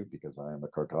tell you, because I am a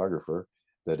cartographer,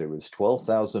 that it was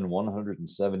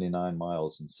 12,179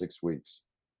 miles in 6 weeks.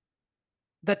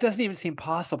 That doesn't even seem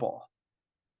possible.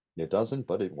 It doesn't,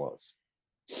 but it was.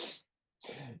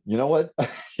 You know what?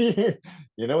 You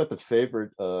know what the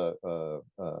favorite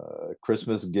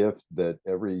Christmas gift that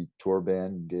every tour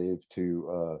band gave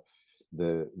to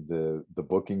the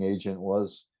booking agent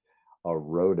was? A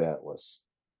road atlas.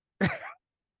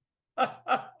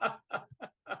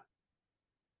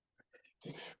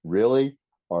 Really?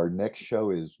 Our next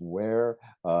show is where?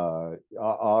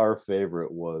 Our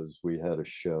favorite was, we had a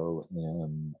show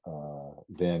in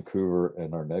Vancouver,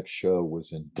 and our next show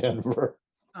was in Denver.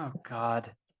 Oh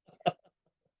God.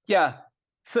 Yeah.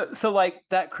 So like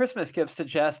that Christmas gift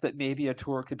suggests that maybe a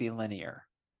tour could be linear.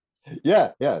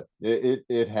 Yeah,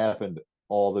 it happened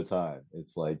all the time.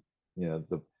 It's like,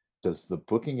 does the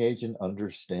booking agent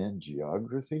understand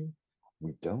geography?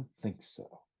 We don't think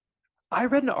so. I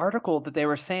read an article that they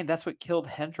were saying that's what killed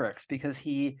Hendrix, because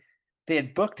they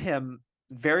had booked him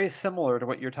very similar to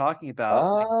what you're talking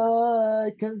about.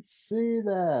 I can see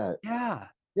that. Yeah.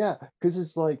 Yeah, because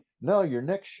it's like, no, your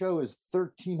next show is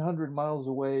 1,300 miles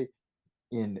away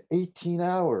in 18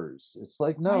 hours. It's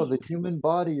like, no, the Right. human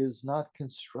body is not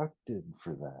constructed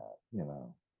for that,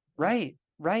 Right.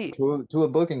 To a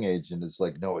booking agent, it's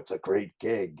like, no, it's a great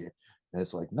gig. And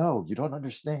it's like, no, you don't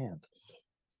understand.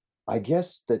 I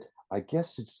guess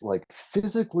it's like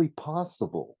physically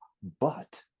possible,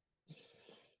 but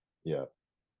yeah.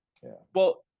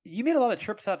 Well, you made a lot of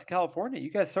trips out to California.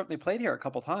 You guys certainly played here a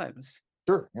couple times.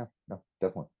 Sure, yeah,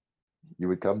 definitely. You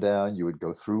would come down, you would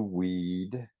go through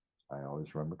Weed. I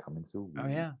always remember coming through Weed. Oh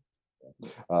yeah.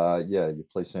 Yeah, you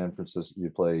play San Francisco, you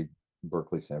play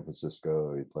Berkeley, San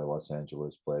Francisco, you play Los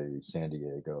Angeles, play San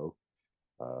Diego.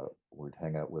 We'd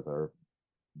hang out with our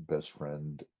best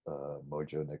friend,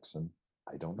 Mojo Nixon.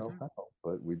 I don't know how,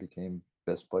 but we became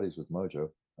best buddies with Mojo.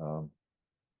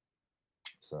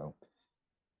 So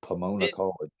Pomona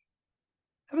College.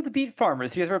 How about the Beat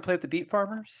Farmers? You guys ever play with the Beat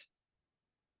Farmers?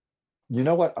 You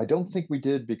know what? I don't think we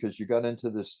did, because you got into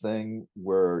this thing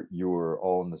where you were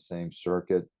all in the same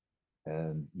circuit,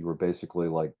 and you were basically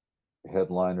like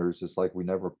headliners. It's like we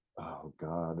never, oh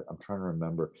God, I'm trying to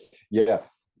remember. Yeah.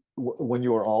 When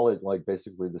you were all at like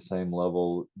basically the same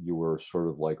level, you were sort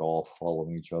of like all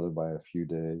following each other by a few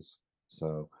days.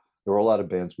 So there were a lot of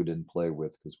bands we didn't play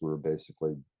with because we were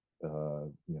basically,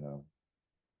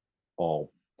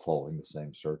 all following the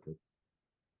same circuit.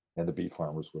 And the Beat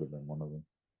Farmers would have been one of them.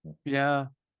 Yeah.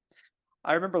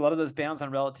 I remember a lot of those bands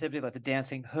on Relativity, like the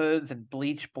Dancing Hoods and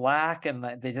Bleach Black, and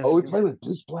they just Oh, we played with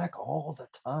Bleach Black all the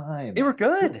time. they were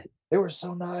good. They were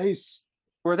so nice.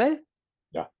 Were they?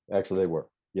 Yeah, actually they were.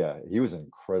 Yeah, he was an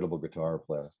incredible guitar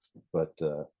player. But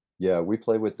yeah, we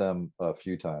played with them a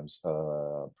few times.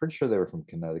 Pretty sure they were from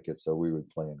Connecticut, so we would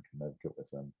play in Connecticut with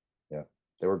them. Yeah,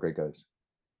 they were great guys.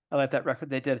 I like that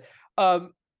record they did.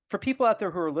 For people out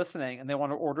there who are listening and they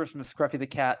want to order some Scruffy the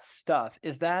Cat stuff,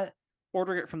 is that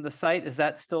ordering it from the site? Is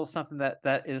that still something that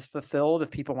is fulfilled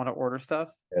if people want to order stuff?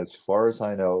 As far as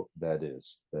I know, that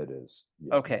is.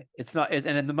 Yeah. Okay, it's not, and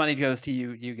then the money goes to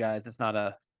you guys. It's not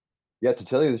a. Yeah, to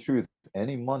tell you the truth,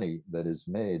 any money that is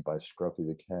made by Scruffy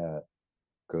the Cat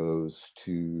goes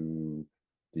to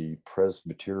the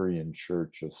Presbyterian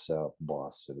Church of South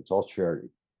Boston. It's all charity.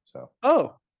 So.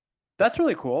 Oh, that's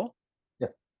really cool. Yeah.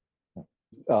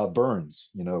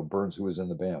 Burns, Burns, who was in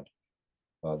the band.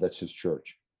 That's his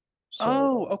church. So,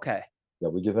 Oh, okay. Yeah,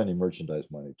 we give any merchandise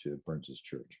money to Burns's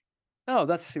church. Oh,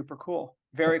 that's super cool.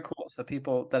 Very cool. So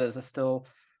people, that is still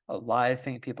a live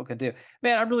thing people can do.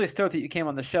 Man, I'm really stoked that you came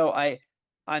on the show.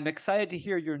 I'm excited to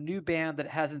hear your new band that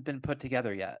hasn't been put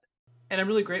together yet. And I'm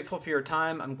really grateful for your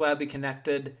time. I'm glad we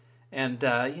connected. And,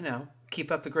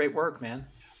 keep up the great work, man.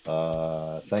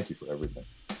 Thank you for everything.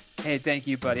 Hey, thank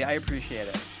you, buddy. I appreciate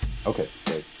it. Okay,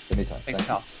 great. Anytime. Thanks, Thank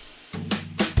pal. you.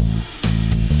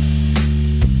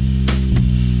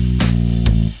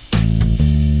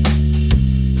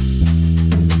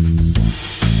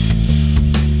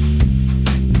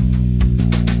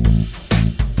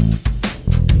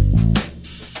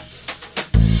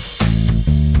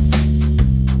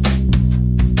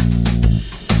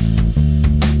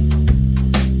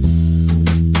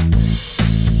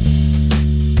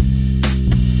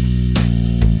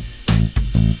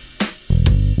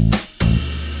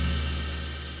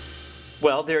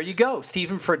 Well, there you go.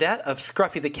 Stephen Fredette of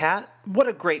Scruffy the Cat. What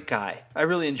a great guy. I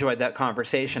really enjoyed that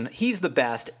conversation. He's the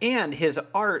best, and his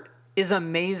art is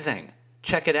amazing.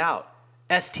 Check it out.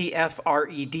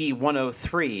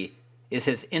 STFRED103 is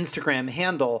his Instagram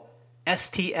handle,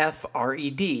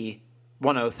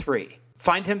 STFRED103.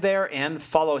 Find him there and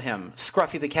follow him.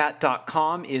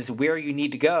 Scruffythecat.com is where you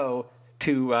need to go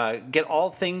to get all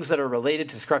things that are related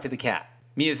to Scruffy the Cat.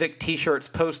 Music, t-shirts,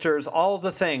 posters, all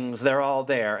the things, they're all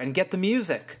there. And get the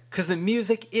music, because the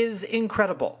music is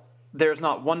incredible. There's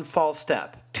not one false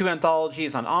step. 2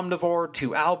 anthologies on Omnivore,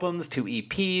 2 albums, 2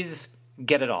 EPs.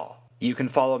 Get it all. You can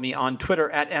follow me on Twitter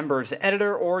at Embers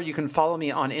Editor, or you can follow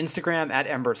me on Instagram at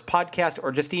Embers Podcast,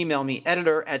 or just email me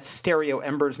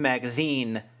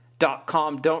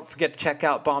editor@stereoembersmagazine.com. Don't forget to check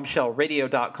out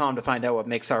bombshellradio.com to find out what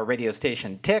makes our radio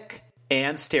station tick.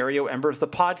 And Stereo Embers, the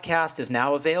podcast, is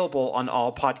now available on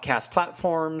all podcast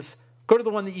platforms. Go to the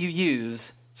one that you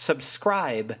use,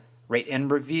 subscribe, rate and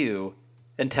review,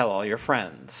 and tell all your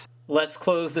friends. Let's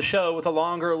close the show with a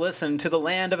longer listen to The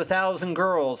Land of a Thousand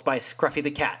Girls by Scruffy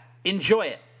the Cat. Enjoy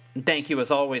it, and thank you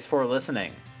as always for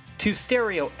listening to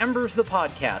Stereo Embers, the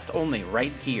podcast, only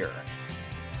right here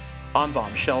on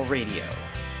Bombshell Radio.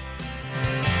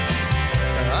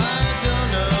 I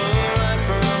don't know right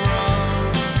from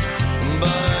wrong, but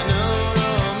I know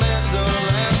romance don't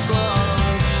last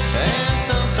long. And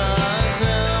sometimes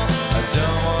now I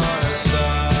don't wanna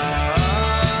start.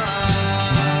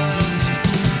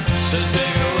 So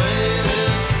take away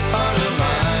this heart of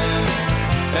mine,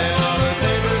 and all the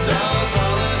paper dolls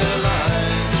all in a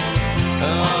line.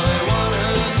 And all they wanna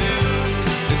do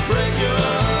is break your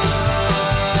heart.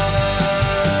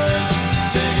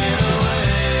 Take it away.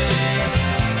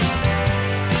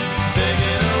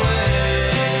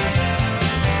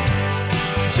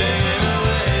 Take it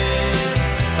away,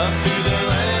 up to the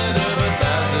land of a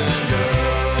thousand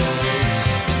girls.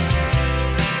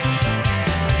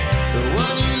 The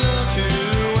one you love to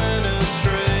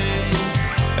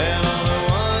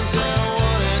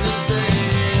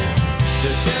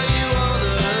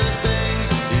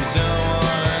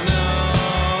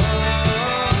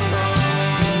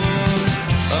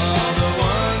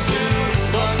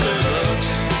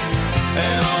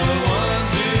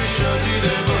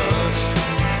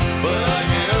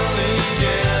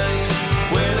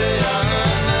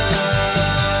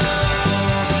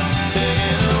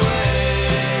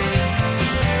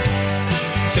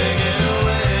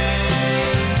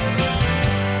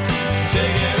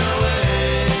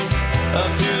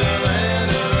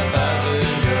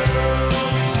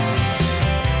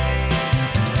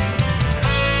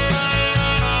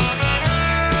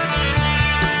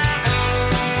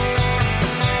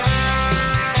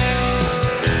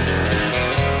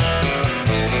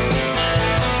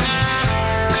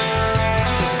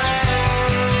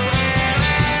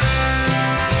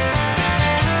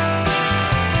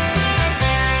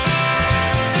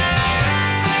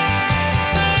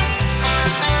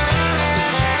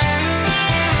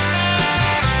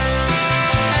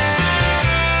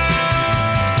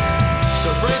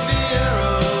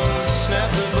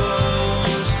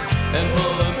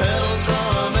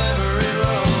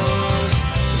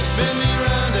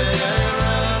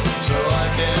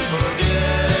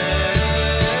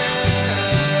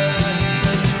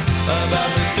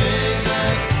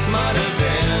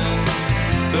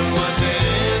Was it